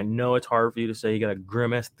good. I know it's hard for you to say. You got a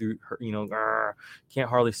grimace through, can't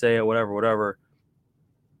hardly say it, whatever.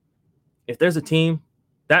 If there's a team,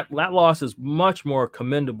 that loss is much more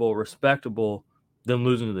commendable, respectable than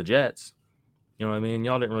losing to the Jets. You know what I mean?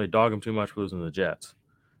 Y'all didn't really dog them too much for losing to the Jets.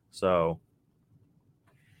 So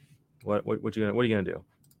what are you gonna do?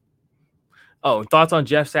 Oh, thoughts on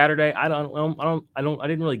Jeff Saturday? I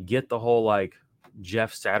didn't really get the whole like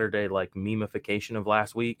Jeff Saturday like memification of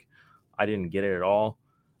last week. I didn't get it at all.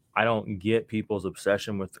 I don't get people's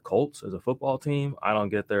obsession with the Colts as a football team. I don't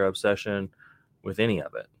get their obsession with any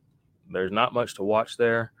of it. There's not much to watch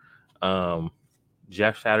there.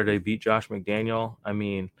 Jeff Saturday beat Josh McDaniel. I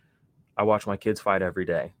mean, I watch my kids fight every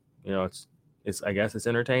day. It's I guess it's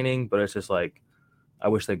entertaining, but it's just like I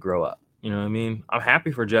wish they'd grow up. You know what I mean? I'm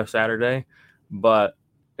happy for Jeff Saturday, but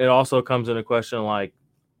it also comes into question, like,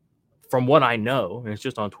 from what I know, and it's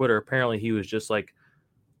just on Twitter, apparently he was just like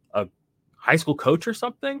a high school coach or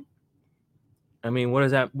something. I mean, what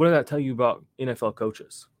does that tell you about NFL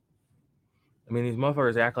coaches? I mean, these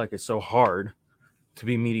motherfuckers act like it's so hard to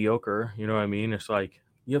be mediocre. You know what I mean? It's like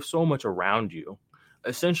you have so much around you.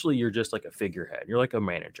 Essentially, you're just like a figurehead. You're like a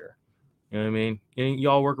manager. You know what I mean?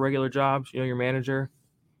 Y'all work regular jobs. Your manager,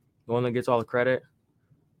 the one that gets all the credit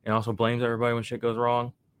and also blames everybody when shit goes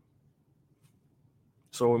wrong.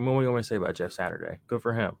 So what do you want to say about Jeff Saturday? Good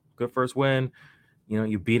for him. Good for his win.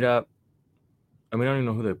 You beat up. I mean, I don't even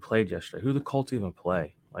know who they played yesterday. Who the Colts even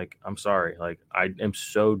play? Like, I'm sorry. Like, I am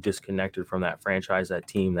so disconnected from that franchise, that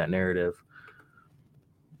team, that narrative.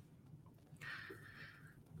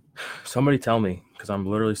 Somebody tell me, because I'm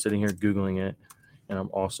literally sitting here Googling it, and I'm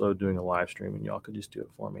also doing a live stream, and y'all could just do it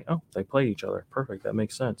for me. Oh, they played each other. Perfect. That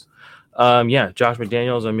makes sense. Josh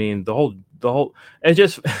McDaniels, I mean, the whole, it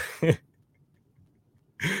just,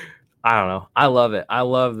 I don't know. I love it. I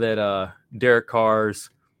love that Derek Carr's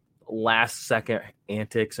last second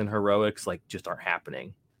antics and heroics like just aren't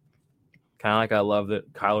happening. Kind of like I love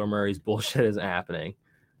that Kyler Murray's bullshit isn't happening.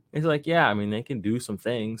 It's like, yeah, I mean, they can do some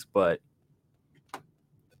things, but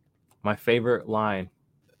my favorite line,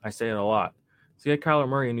 I say it a lot. So you had Kyler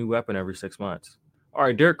Murray a new weapon every 6 months. All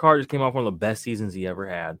right, Derek Carr just came off one of the best seasons he ever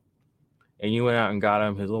had. And you went out and got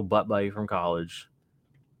him his little butt buddy from college.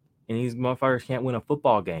 And these motherfuckers can't win a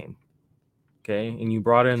football game. Okay? And you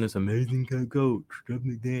brought in this amazing coach, Jeff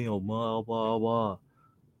McDaniel, blah, blah, blah.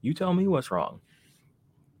 You tell me what's wrong.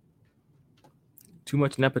 Too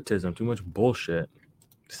much nepotism, too much bullshit.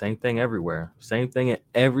 Same thing everywhere. Same thing at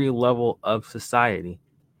every level of society.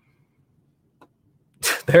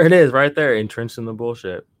 There it is, right there, entrenched in the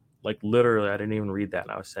bullshit. Like, literally, I didn't even read that,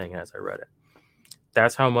 and I was saying it as I read it.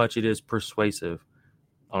 That's how much it is persuasive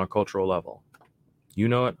on a cultural level. You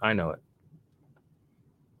know it, I know it.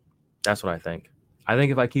 That's what I think. I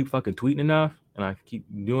think if I keep fucking tweeting enough, and I keep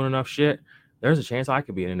doing enough shit, there's a chance I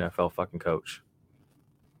could be an NFL fucking coach.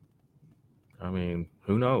 I mean,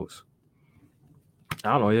 who knows?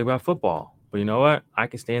 I don't know anything about football, but you know what? I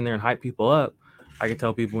can stand there and hype people up I can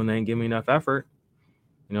tell people when they ain't give me enough effort.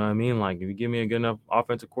 You know what I mean? Like, if you give me a good enough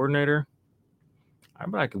offensive coordinator, I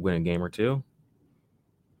bet I could win a game or two.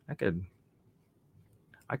 I could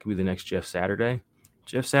be the next Jeff Saturday.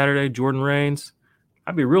 Jeff Saturday, Jordan Reigns.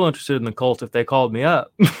 I'd be real interested in the Colts if they called me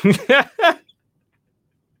up. I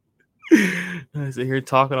sit here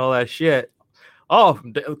talking all that shit. Oh,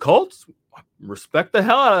 Colts, respect the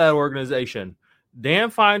hell out of that organization. Damn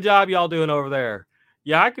fine job y'all doing over there.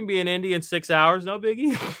 Yeah, I can be in Indy in 6 hours. No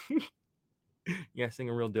biggie. Yeah, sing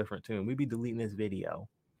a real different tune. We'd be deleting this video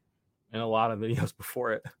and a lot of videos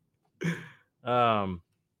before it.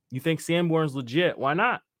 You think Sanborn's legit? Why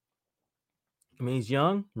not? I mean, he's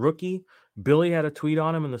young, rookie. Billy had a tweet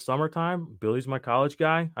on him in the summertime. Billy's my college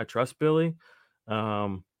guy. I trust Billy.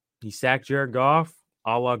 He sacked Jared Goff.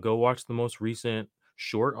 I'll go watch the most recent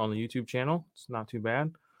short on the YouTube channel. It's not too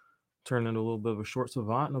bad. Turned into a little bit of a short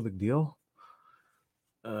savant. No big deal.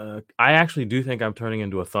 I actually do think I'm turning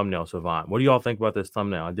into a thumbnail savant. What do y'all think about this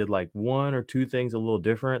thumbnail? I did like 1 or 2 things a little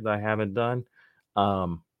different that I haven't done.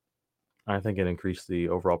 I think it increased the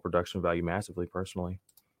overall production value massively, personally.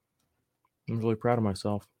 I'm really proud of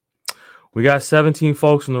myself. We got 17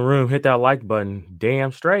 folks in the room. Hit that like button.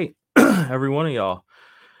 Damn straight. Every one of y'all.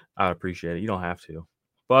 I'd appreciate it. You don't have to.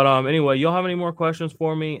 But anyway, y'all have any more questions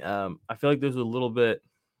for me? I feel like this is a little bit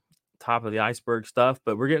top of the iceberg stuff,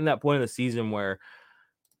 but we're getting that point in the season where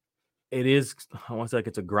it is, I want to say like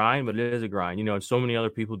it's a grind, but it is a grind. You know, and so many other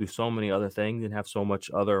people do so many other things and have so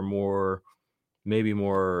much other more in-depth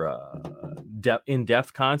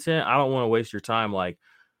content. I don't want to waste your time. Like,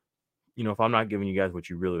 you know, if I'm not giving you guys what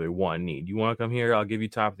you really want and need, you want to come here, I'll give you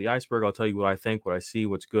top of the iceberg. I'll tell you what I think, what I see,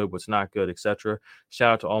 what's good, what's not good, etc.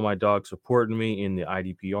 Shout out to all my dogs supporting me in the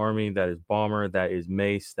IDP army. That is Bomber, that is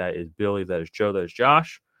Mace, that is Billy, that is Joe, that is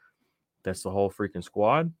Josh. That's the whole freaking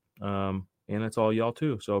squad. And that's all y'all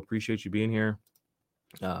too. So appreciate you being here.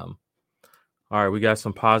 All right, we got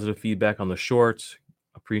some positive feedback on the shorts.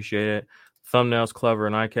 Appreciate it. Thumbnails clever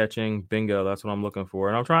and eye-catching. Bingo, that's what I'm looking for.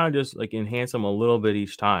 And I'm trying to just like enhance them a little bit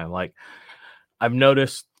each time. Like, I've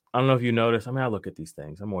noticed, I don't know if you noticed, I mean, I look at these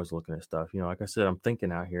things. I'm always looking at stuff. You know, like I said, I'm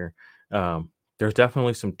thinking out here. There's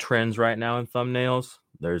definitely some trends right now in thumbnails.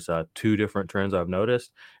 There's 2 different trends I've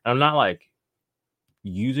noticed. And I'm not like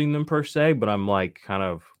using them per se, but I'm like kind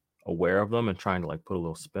of aware of them and trying to like put a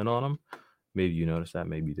little spin on them. Maybe you noticed that,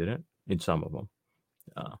 maybe you didn't in some of them.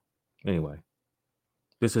 Anyway,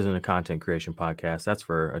 this isn't a content creation podcast. That's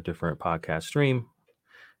for a different podcast stream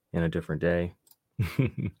in a different day.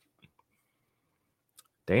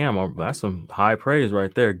 Damn, that's some high praise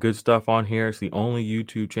right there. Good stuff on here. It's the only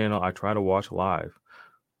YouTube channel I try to watch live.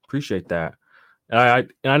 Appreciate that.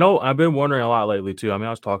 And I know I've been wondering a lot lately too. I mean,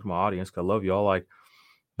 I was talking to my audience because I love y'all. Like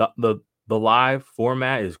the live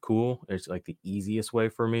format is cool. It's like the easiest way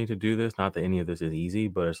for me to do this. Not that any of this is easy,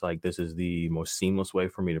 but it's like this is the most seamless way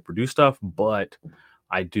for me to produce stuff. But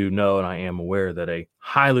I do know and I am aware that a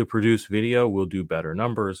highly produced video will do better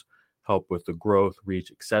numbers, help with the growth,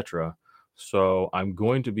 reach, etc. So I'm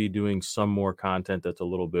going to be doing some more content that's a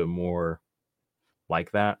little bit more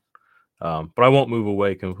like that. But I won't move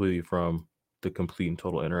away completely from the complete and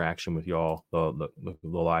total interaction with y'all, the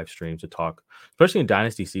live streams to talk, especially in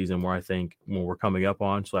Dynasty season where I think when we're coming up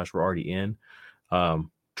on / we're already in,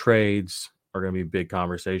 trades are going to be a big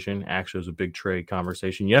conversation. Actually, it was a big trade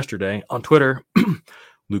conversation yesterday on Twitter.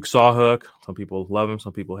 Luke Sawhook, some people love him,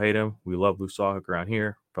 some people hate him. We love Luke Sawhook around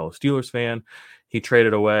here, fellow Steelers fan. He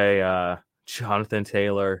traded away Jonathan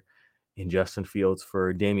Taylor and Justin Fields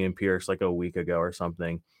for Dameon Pierce like a week ago or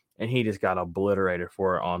something. And he just got obliterated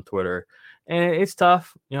for it on Twitter. And it's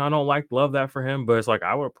tough. You know, I don't love that for him, but it's like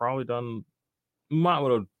I would have probably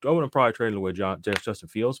probably traded away Justin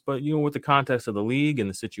Fields. But, you know, with the context of the league and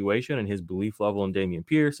the situation and his belief level in Dameon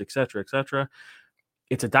Pierce, et cetera,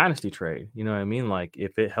 it's a dynasty trade. You know what I mean? Like,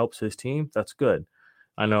 if it helps his team, that's good.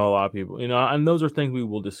 I know a lot of people, you know, and those are things we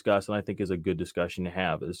will discuss, and I think is a good discussion to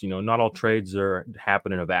have is, you know, not all trades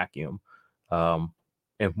happen in a vacuum.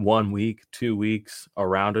 And 1 week, 2 weeks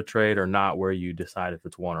around a trade are not where you decide if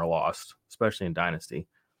it's won or lost, especially in Dynasty.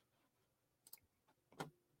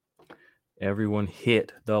 Everyone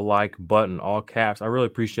hit the like button, all caps. I really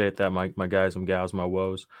appreciate that, my guys and gals, my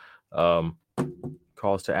woes.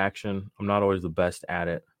 Calls to action. I'm not always the best at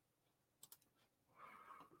it.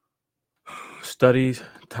 Studies,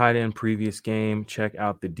 tight end previous game. Check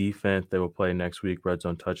out the defense they will play next week. Red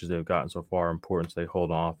zone touches they've gotten so far. Importance they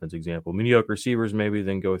hold on offense. Example, mediocre receivers, maybe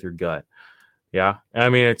then go with your gut. Yeah. I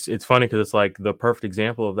mean, it's funny because it's like the perfect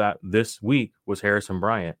example of that this week was Harrison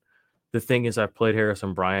Bryant. The thing is, I've played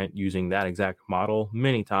Harrison Bryant using that exact model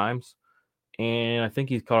many times, and I think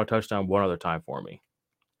he's caught a touchdown one other time for me.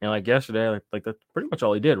 And like yesterday, like that's pretty much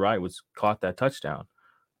all he did, right? Was caught that touchdown.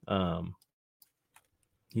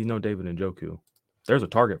 He's no David Njoku. There's a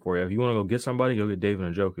target for you. If you want to go get somebody, go get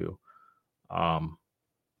David Njoku.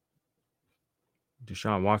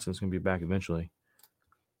 Deshaun Watson's going to be back eventually.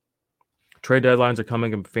 Trade deadlines are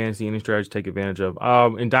coming in fantasy. Any strategy to take advantage of?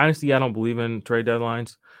 In Dynasty, I don't believe in trade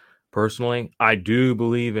deadlines. Personally, I do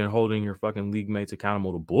believe in holding your fucking league mates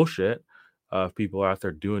accountable to bullshit. If people are out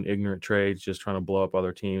there doing ignorant trades, just trying to blow up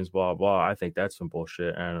other teams, blah, blah, I think that's some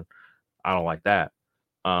bullshit, and I don't like that.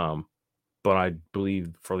 But I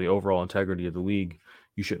believe for the overall integrity of the league,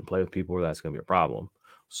 you shouldn't play with people where that's going to be a problem.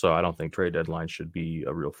 So I don't think trade deadlines should be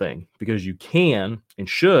a real thing, because you can and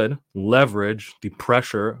should leverage the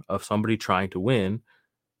pressure of somebody trying to win,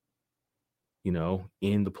 you know,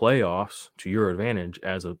 in the playoffs to your advantage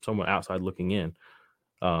as someone outside looking in.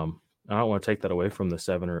 I don't want to take that away from the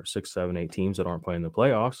 7 or 6, 7, 8 teams that aren't playing the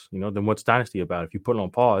playoffs. You know, then what's Dynasty about? If you put it on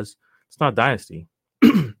pause, it's not Dynasty.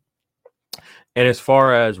 And as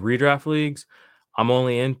far as redraft leagues, I'm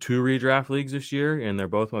only in 2 redraft leagues this year, and they're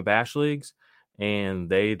both my bash leagues, and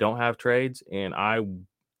they don't have trades. And I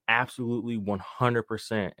absolutely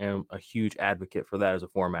 100% am a huge advocate for that as a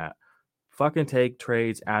format. Fucking take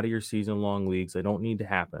trades out of your season-long leagues. They don't need to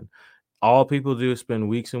happen. All people do is spend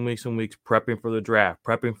weeks and weeks and weeks prepping for the draft,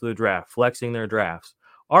 flexing their drafts.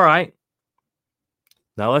 All right.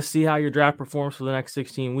 Now let's see how your draft performs for the next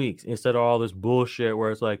 16 weeks instead of all this bullshit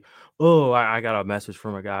where it's like, oh, I got a message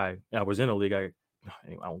from a guy. I was in a league. Anyway,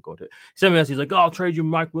 I won't go into it. He sent me a message. He's like, oh, I'll trade you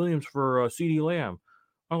Mike Williams for CeeDee Lamb.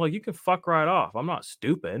 I'm like, you can fuck right off. I'm not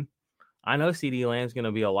stupid. I know CeeDee Lamb's going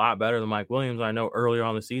to be a lot better than Mike Williams. I know earlier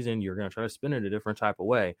on the season, you're going to try to spin it a different type of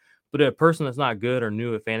way. But a person that's not good or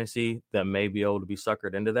new at fantasy that may be able to be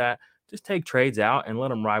suckered into that, just take trades out and let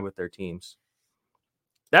them ride with their teams.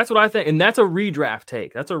 That's what I think. And that's a redraft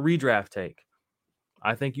take.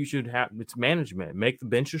 I think you should have, it's management. Make the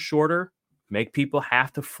benches shorter. Make people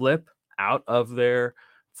have to flip out of their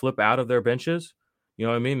benches. You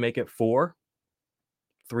know what I mean? Make it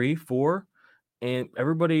 3, 4. And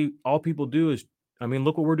everybody, all people do is, I mean,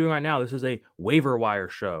 look what we're doing right now. This is a waiver wire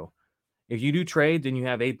show. If you do trades and you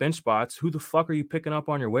have 8 bench spots, who the fuck are you picking up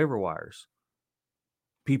on your waiver wires?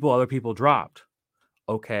 Other people dropped.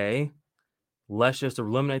 Okay. Let's just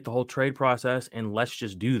eliminate the whole trade process and let's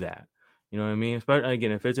just do that. You know what I mean? Especially,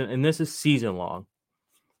 again, if it's, and this is season long.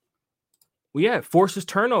 Well, yeah, it forces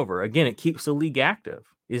turnover. Again, it keeps the league active.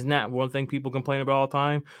 Isn't that one thing people complain about all the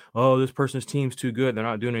time? Oh, this person's team's too good. They're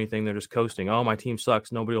not doing anything. They're just coasting. Oh, my team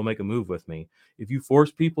sucks. Nobody will make a move with me. If you force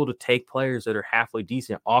people to take players that are halfway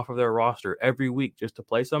decent off of their roster every week just to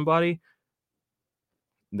play somebody,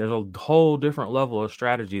 there's a whole different level of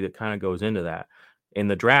strategy that kind of goes into that. And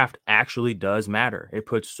the draft actually does matter. It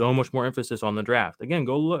puts so much more emphasis on the draft. Again,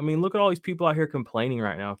 go look. I mean, look at all these people out here complaining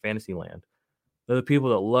right now in fantasy land. They're the people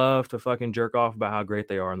that love to fucking jerk off about how great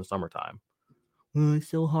they are in the summertime. Oh, it's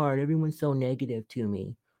so hard. Everyone's so negative to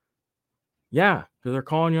me. Yeah, because they're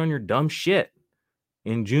calling you on your dumb shit.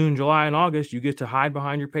 In June, July, and August, you get to hide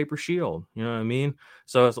behind your paper shield. You know what I mean?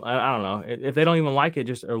 So it's, I don't know. If they don't even like it,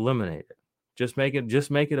 just eliminate it. Just make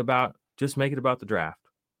it about the draft.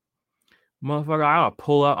 Motherfucker,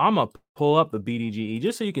 I'm gonna pull up the BDGE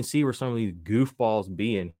just so you can see where some of these goofballs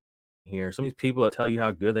be in here. Some of these people that tell you how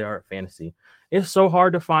good they are at fantasy. It's so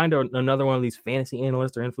hard to find another one of these fantasy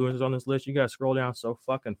analysts or influencers on this list. You gotta scroll down so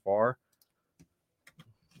fucking far.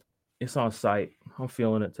 It's on site. I'm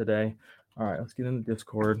feeling it today. All right, let's get into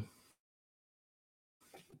Discord.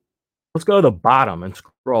 Let's go to the bottom and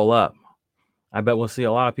scroll up. I bet we'll see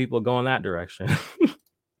a lot of people going that direction.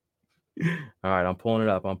 All right, I'm pulling it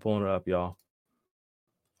up, y'all.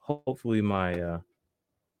 Hopefully my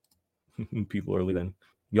people are leaving.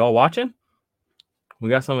 Y'all watching? We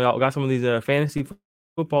got some of these fantasy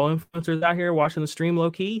football influencers out here watching the stream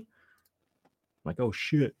low key. Like, oh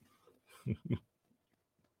shit.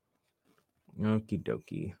 Okie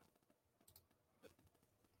dokie.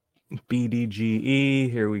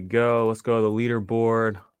 BDGE, here we go. Let's go to the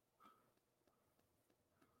leaderboard.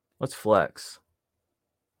 Let's flex.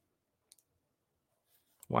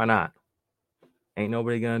 Why not? Ain't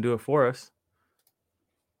nobody gonna do it for us.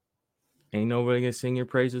 Ain't nobody gonna sing your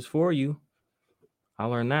praises for you. I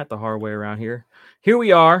learned that the hard way around here. Here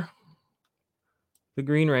we are. The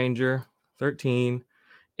Green Ranger, 13,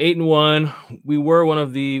 8-1. We were one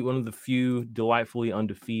of the few delightfully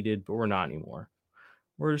undefeated, but we're not anymore.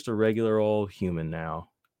 We're just a regular old human now.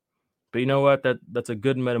 But you know what? That's a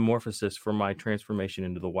good metamorphosis for my transformation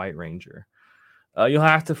into the White Ranger. You'll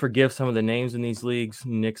have to forgive some of the names in these leagues.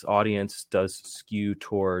 Nick's audience does skew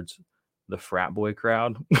towards the frat boy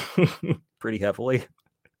crowd pretty heavily.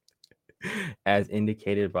 as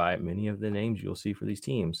indicated by many of the names you'll see for these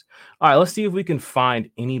teams. All right, let's see if we can find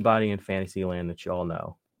anybody in Fantasyland that y'all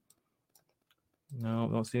know. No,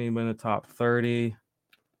 don't see anybody in the top 30.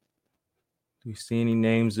 Do we see any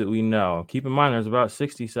names that we know? Keep in mind, there's about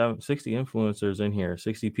 60 influencers in here,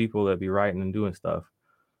 60 people that be writing and doing stuff.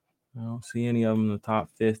 I don't see any of them in the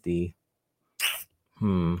top 50.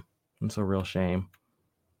 That's a real shame.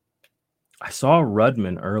 I saw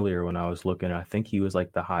Rudman earlier when I was looking. I think he was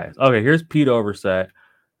like the highest. Okay, here's Pete Overset.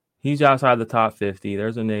 He's outside the top 50.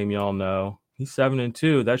 There's a name y'all know. He's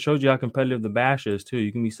 7-2. That shows you how competitive the bash is too.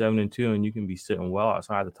 You can be 7-2 and you can be sitting well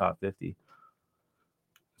outside the top 50.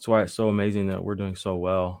 That's why it's so amazing that we're doing so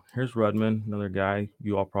well. Here's Rudman, another guy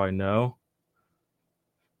you all probably know.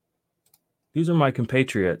 These are my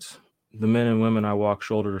compatriots, the men and women I walk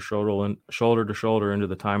shoulder to shoulder into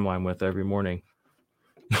the timeline with every morning.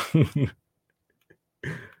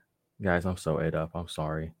 Guys, I'm so ate up. I'm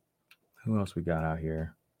sorry. Who else we got out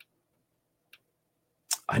here?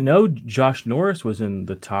 I know Josh Norris was in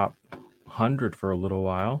the top 100 for a little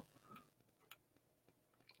while.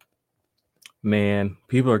 Man,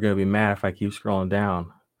 people are going to be mad if I keep scrolling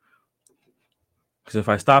down. Because if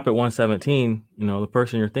I stop at 117, the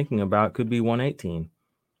person you're thinking about could be 118.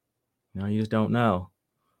 You just don't know.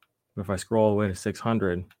 But if I scroll all the way to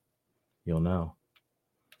 600, you'll know.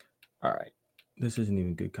 All right. This isn't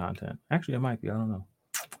even good content. Actually, it might be. I don't know.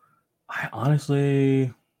 I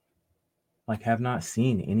honestly have not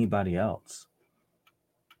seen anybody else.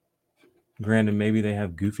 Granted, maybe they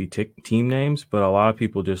have goofy team names, but a lot of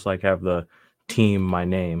people just have the team my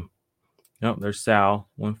name. Nope, there's Sal,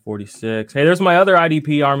 146. Hey, there's my other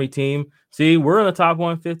IDP Army team. See, we're in the top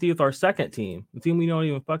 150 with our second team, the team we don't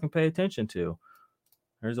even fucking pay attention to.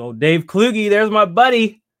 There's old Dave Kluge. There's my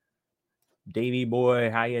buddy. Davey boy,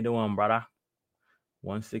 how you doing, brother?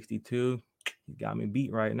 162. You got me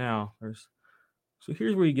beat right now. So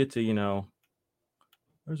here's where you get to,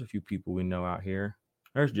 there's a few people we know out here.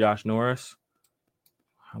 There's Josh Norris.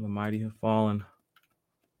 How the mighty have fallen.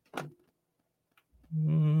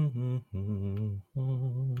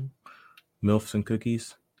 Milfs and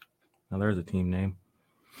Cookies. Now there's a team name.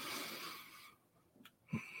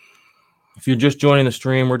 If you're just joining the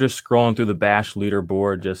stream, we're just scrolling through the Bash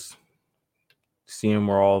leaderboard, just seeing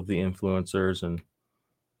where all of the influencers and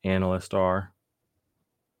analysts are.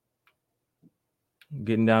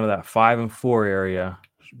 Getting down to that 5 and 4 area.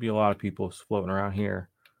 Should be a lot of people floating around here.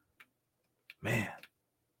 Man.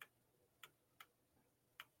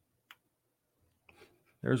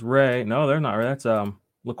 There's Ray. No, they're not Ray. That's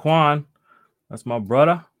Laquan. That's my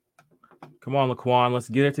brother. Come on, Laquan. Let's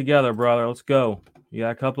get it together, brother. Let's go. You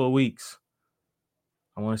got a couple of weeks.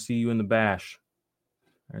 I want to see you in the bash.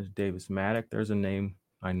 There's Davis Maddock. There's a name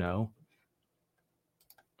I know.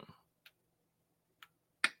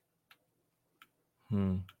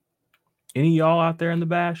 Any of y'all out there in the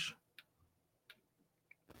bash?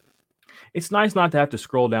 It's nice not to have to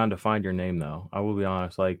scroll down to find your name, though. I will be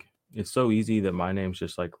honest. It's so easy that my name's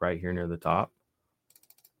just right here near the top.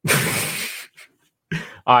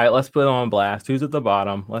 All right, let's put it on blast. Who's at the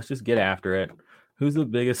bottom? Let's just get after it. Who's the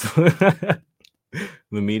biggest? The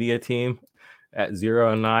media team at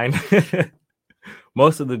 0 and 9.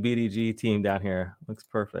 Most of the BDG team down here looks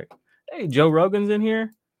perfect. Hey, Joe Rogan's in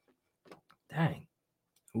here. Dang.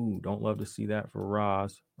 Ooh, don't love to see that for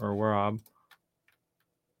Roz or Rob.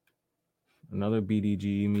 Another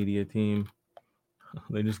BDG media team.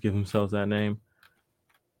 They just give themselves that name.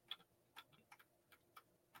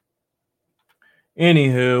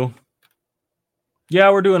 Anywho,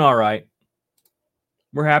 yeah, we're doing all right.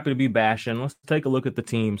 We're happy to be bashing. Let's take a look at the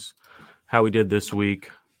teams, how we did this week.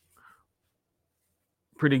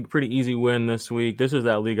 Pretty easy win this week. This is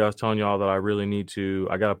that league I was telling y'all that I really need to.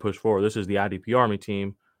 I got to push forward. This is the IDP Army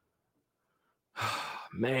team.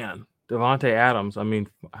 Man, Devontae Adams. I mean,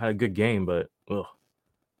 had a good game, but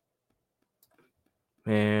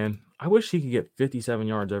man, I wish he could get 57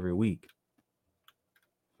 yards every week.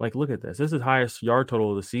 Look at this. This is the highest yard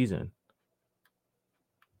total of the season.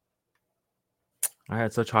 I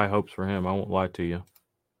had such high hopes for him. I won't lie to you.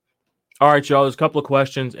 All right, y'all. There's a couple of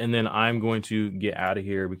questions, and then I'm going to get out of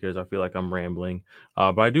here because I feel like I'm rambling.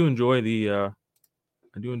 But I do enjoy the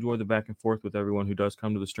back and forth with everyone who does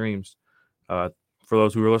come to the streams. For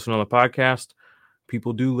those who are listening on the podcast,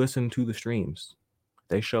 people do listen to the streams.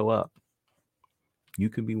 They show up. You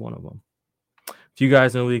could be one of them. If you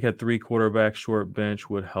guys in the league had 3 quarterbacks, short bench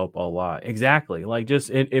would help a lot. Exactly.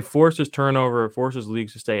 It forces turnover, it forces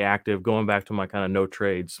leagues to stay active. Going back to my kind of no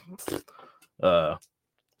trades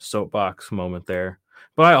soapbox moment there.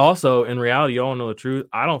 But I also, in reality, you all know the truth.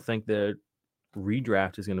 I don't think that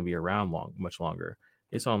redraft is going to be around much longer.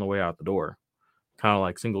 it's on the way out the door, kind of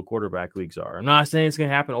like single quarterback leagues are. I'm not saying it's going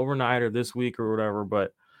to happen overnight or this week or whatever,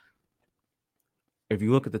 but if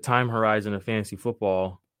you look at the time horizon of fantasy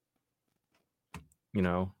football, you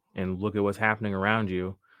know, and look at what's happening around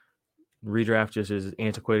you, redraft just is an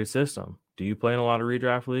antiquated system. Do you play in a lot of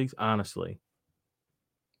redraft leagues? Honestly,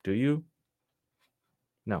 do you?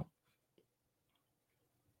 No.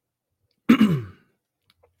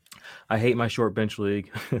 I hate my short bench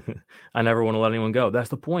league. I never want to let anyone go. That's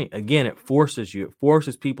the point. Again, it forces you. It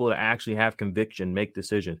forces people to actually have conviction, make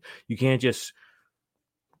decisions. You can't just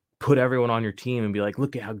put everyone on your team and be like,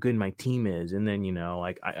 look at how good my team is. And then, you know,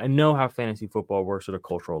 like I know how fantasy football works at a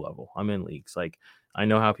cultural level. I'm in leagues. Like I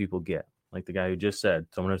know how people get. Like the guy who just said,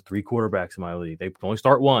 someone has 3 quarterbacks in my league. They can only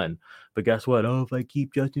start 1. But guess what? Oh, if I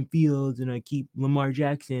keep Justin Fields and I keep Lamar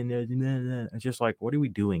Jackson, it's just like, what are we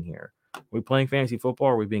doing here? Are we playing fantasy football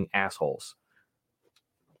or are we being assholes?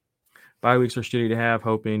 Bye weeks are shitty to have,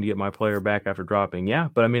 hoping to get my player back after dropping. Yeah,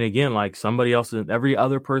 but I mean, again, like somebody else, every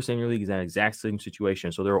other person in your league is in the exact same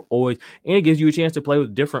situation. So there are always, and it gives you a chance to play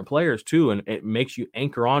with different players too. And it makes you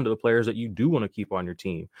anchor on to the players that you do want to keep on your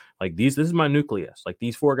team. Like this is my nucleus. Like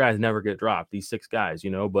these 4 guys never get dropped, these 6 guys,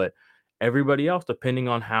 you know, but everybody else, depending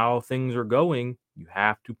on how things are going, you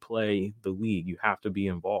have to play the league. You have to be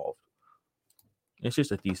involved. It's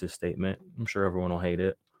just a thesis statement. I'm sure everyone will hate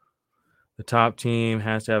it. The top team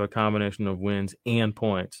has to have a combination of wins and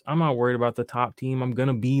points. I'm not worried about the top team. I'm going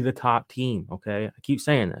to be the top team, okay? I keep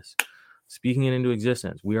saying this. Speaking it into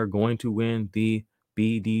existence. We are going to win the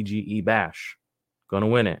BDGE Bash. Going to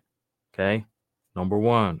win it, okay? Number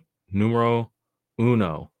 1, numero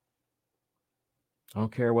uno. I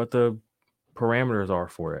don't care what the parameters are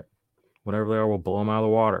for it. Whatever they are, we'll blow them out of the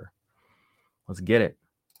water. Let's get it,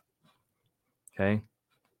 okay?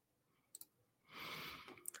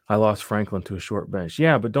 I lost Franklin to a short bench.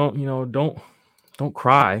 Yeah, but don't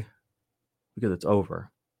cry because it's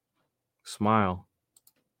over. Smile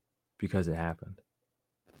because it happened.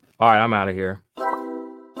 All right, I'm out of here.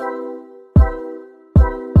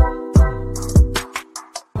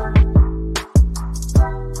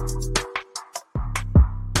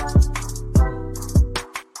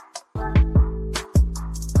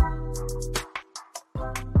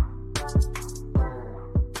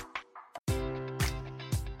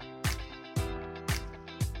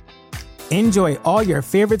 Enjoy all your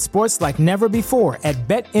favorite sports like never before at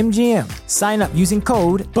BetMGM. Sign up using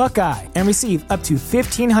code Buckeye and receive up to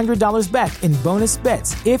 $1,500 back in bonus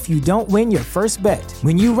bets if you don't win your first bet.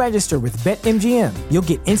 When you register with BetMGM, you'll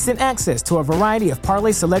get instant access to a variety of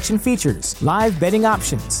parlay selection features, live betting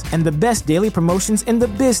options, and the best daily promotions in the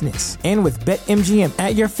business. And with BetMGM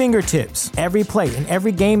at your fingertips, every play and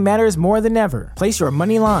every game matters more than ever. Place your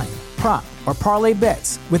money line, prop, or parlay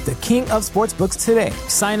bets with the king of sportsbooks today.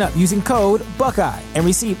 Sign up using code Buckeye and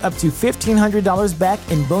receive up to $1,500 back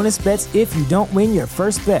in bonus bets if you don't win your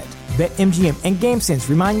first bet. BetMGM and GameSense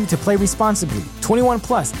remind you to play responsibly. 21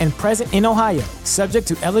 plus and present in Ohio, subject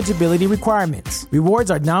to eligibility requirements. Rewards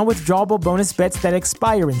are non-withdrawable bonus bets that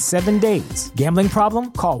expire in 7 days. Gambling problem?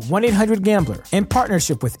 Call 1-800-GAMBLER. In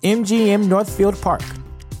partnership with MGM Northfield Park.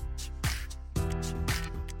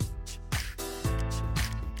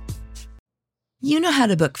 You know how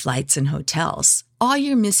to book flights and hotels. All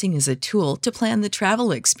you're missing is a tool to plan the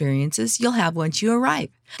travel experiences you'll have once you arrive.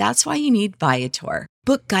 That's why you need Viator.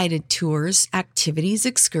 Book guided tours, activities,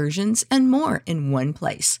 excursions, and more in one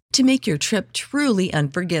place to make your trip truly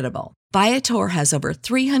unforgettable. Viator has over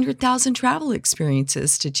 300,000 travel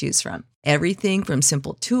experiences to choose from. Everything from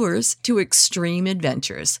simple tours to extreme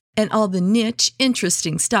adventures and all the niche,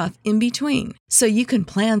 interesting stuff in between. So you can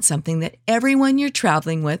plan something that everyone you're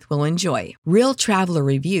traveling with will enjoy. Real traveler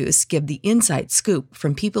reviews give the inside scoop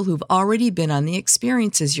from people who've already been on the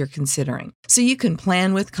experiences you're considering. So you can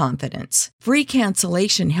plan with confidence. Free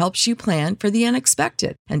cancellation helps you plan for the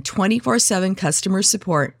unexpected. And 24/7 customer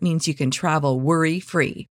support means you can travel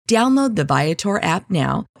worry-free. Download the Viator app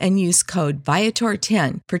now and use code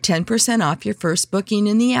Viator10 for 10% off your first booking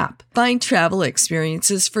in the app. Find travel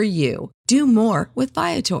experiences for you. Do more with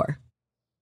Viator.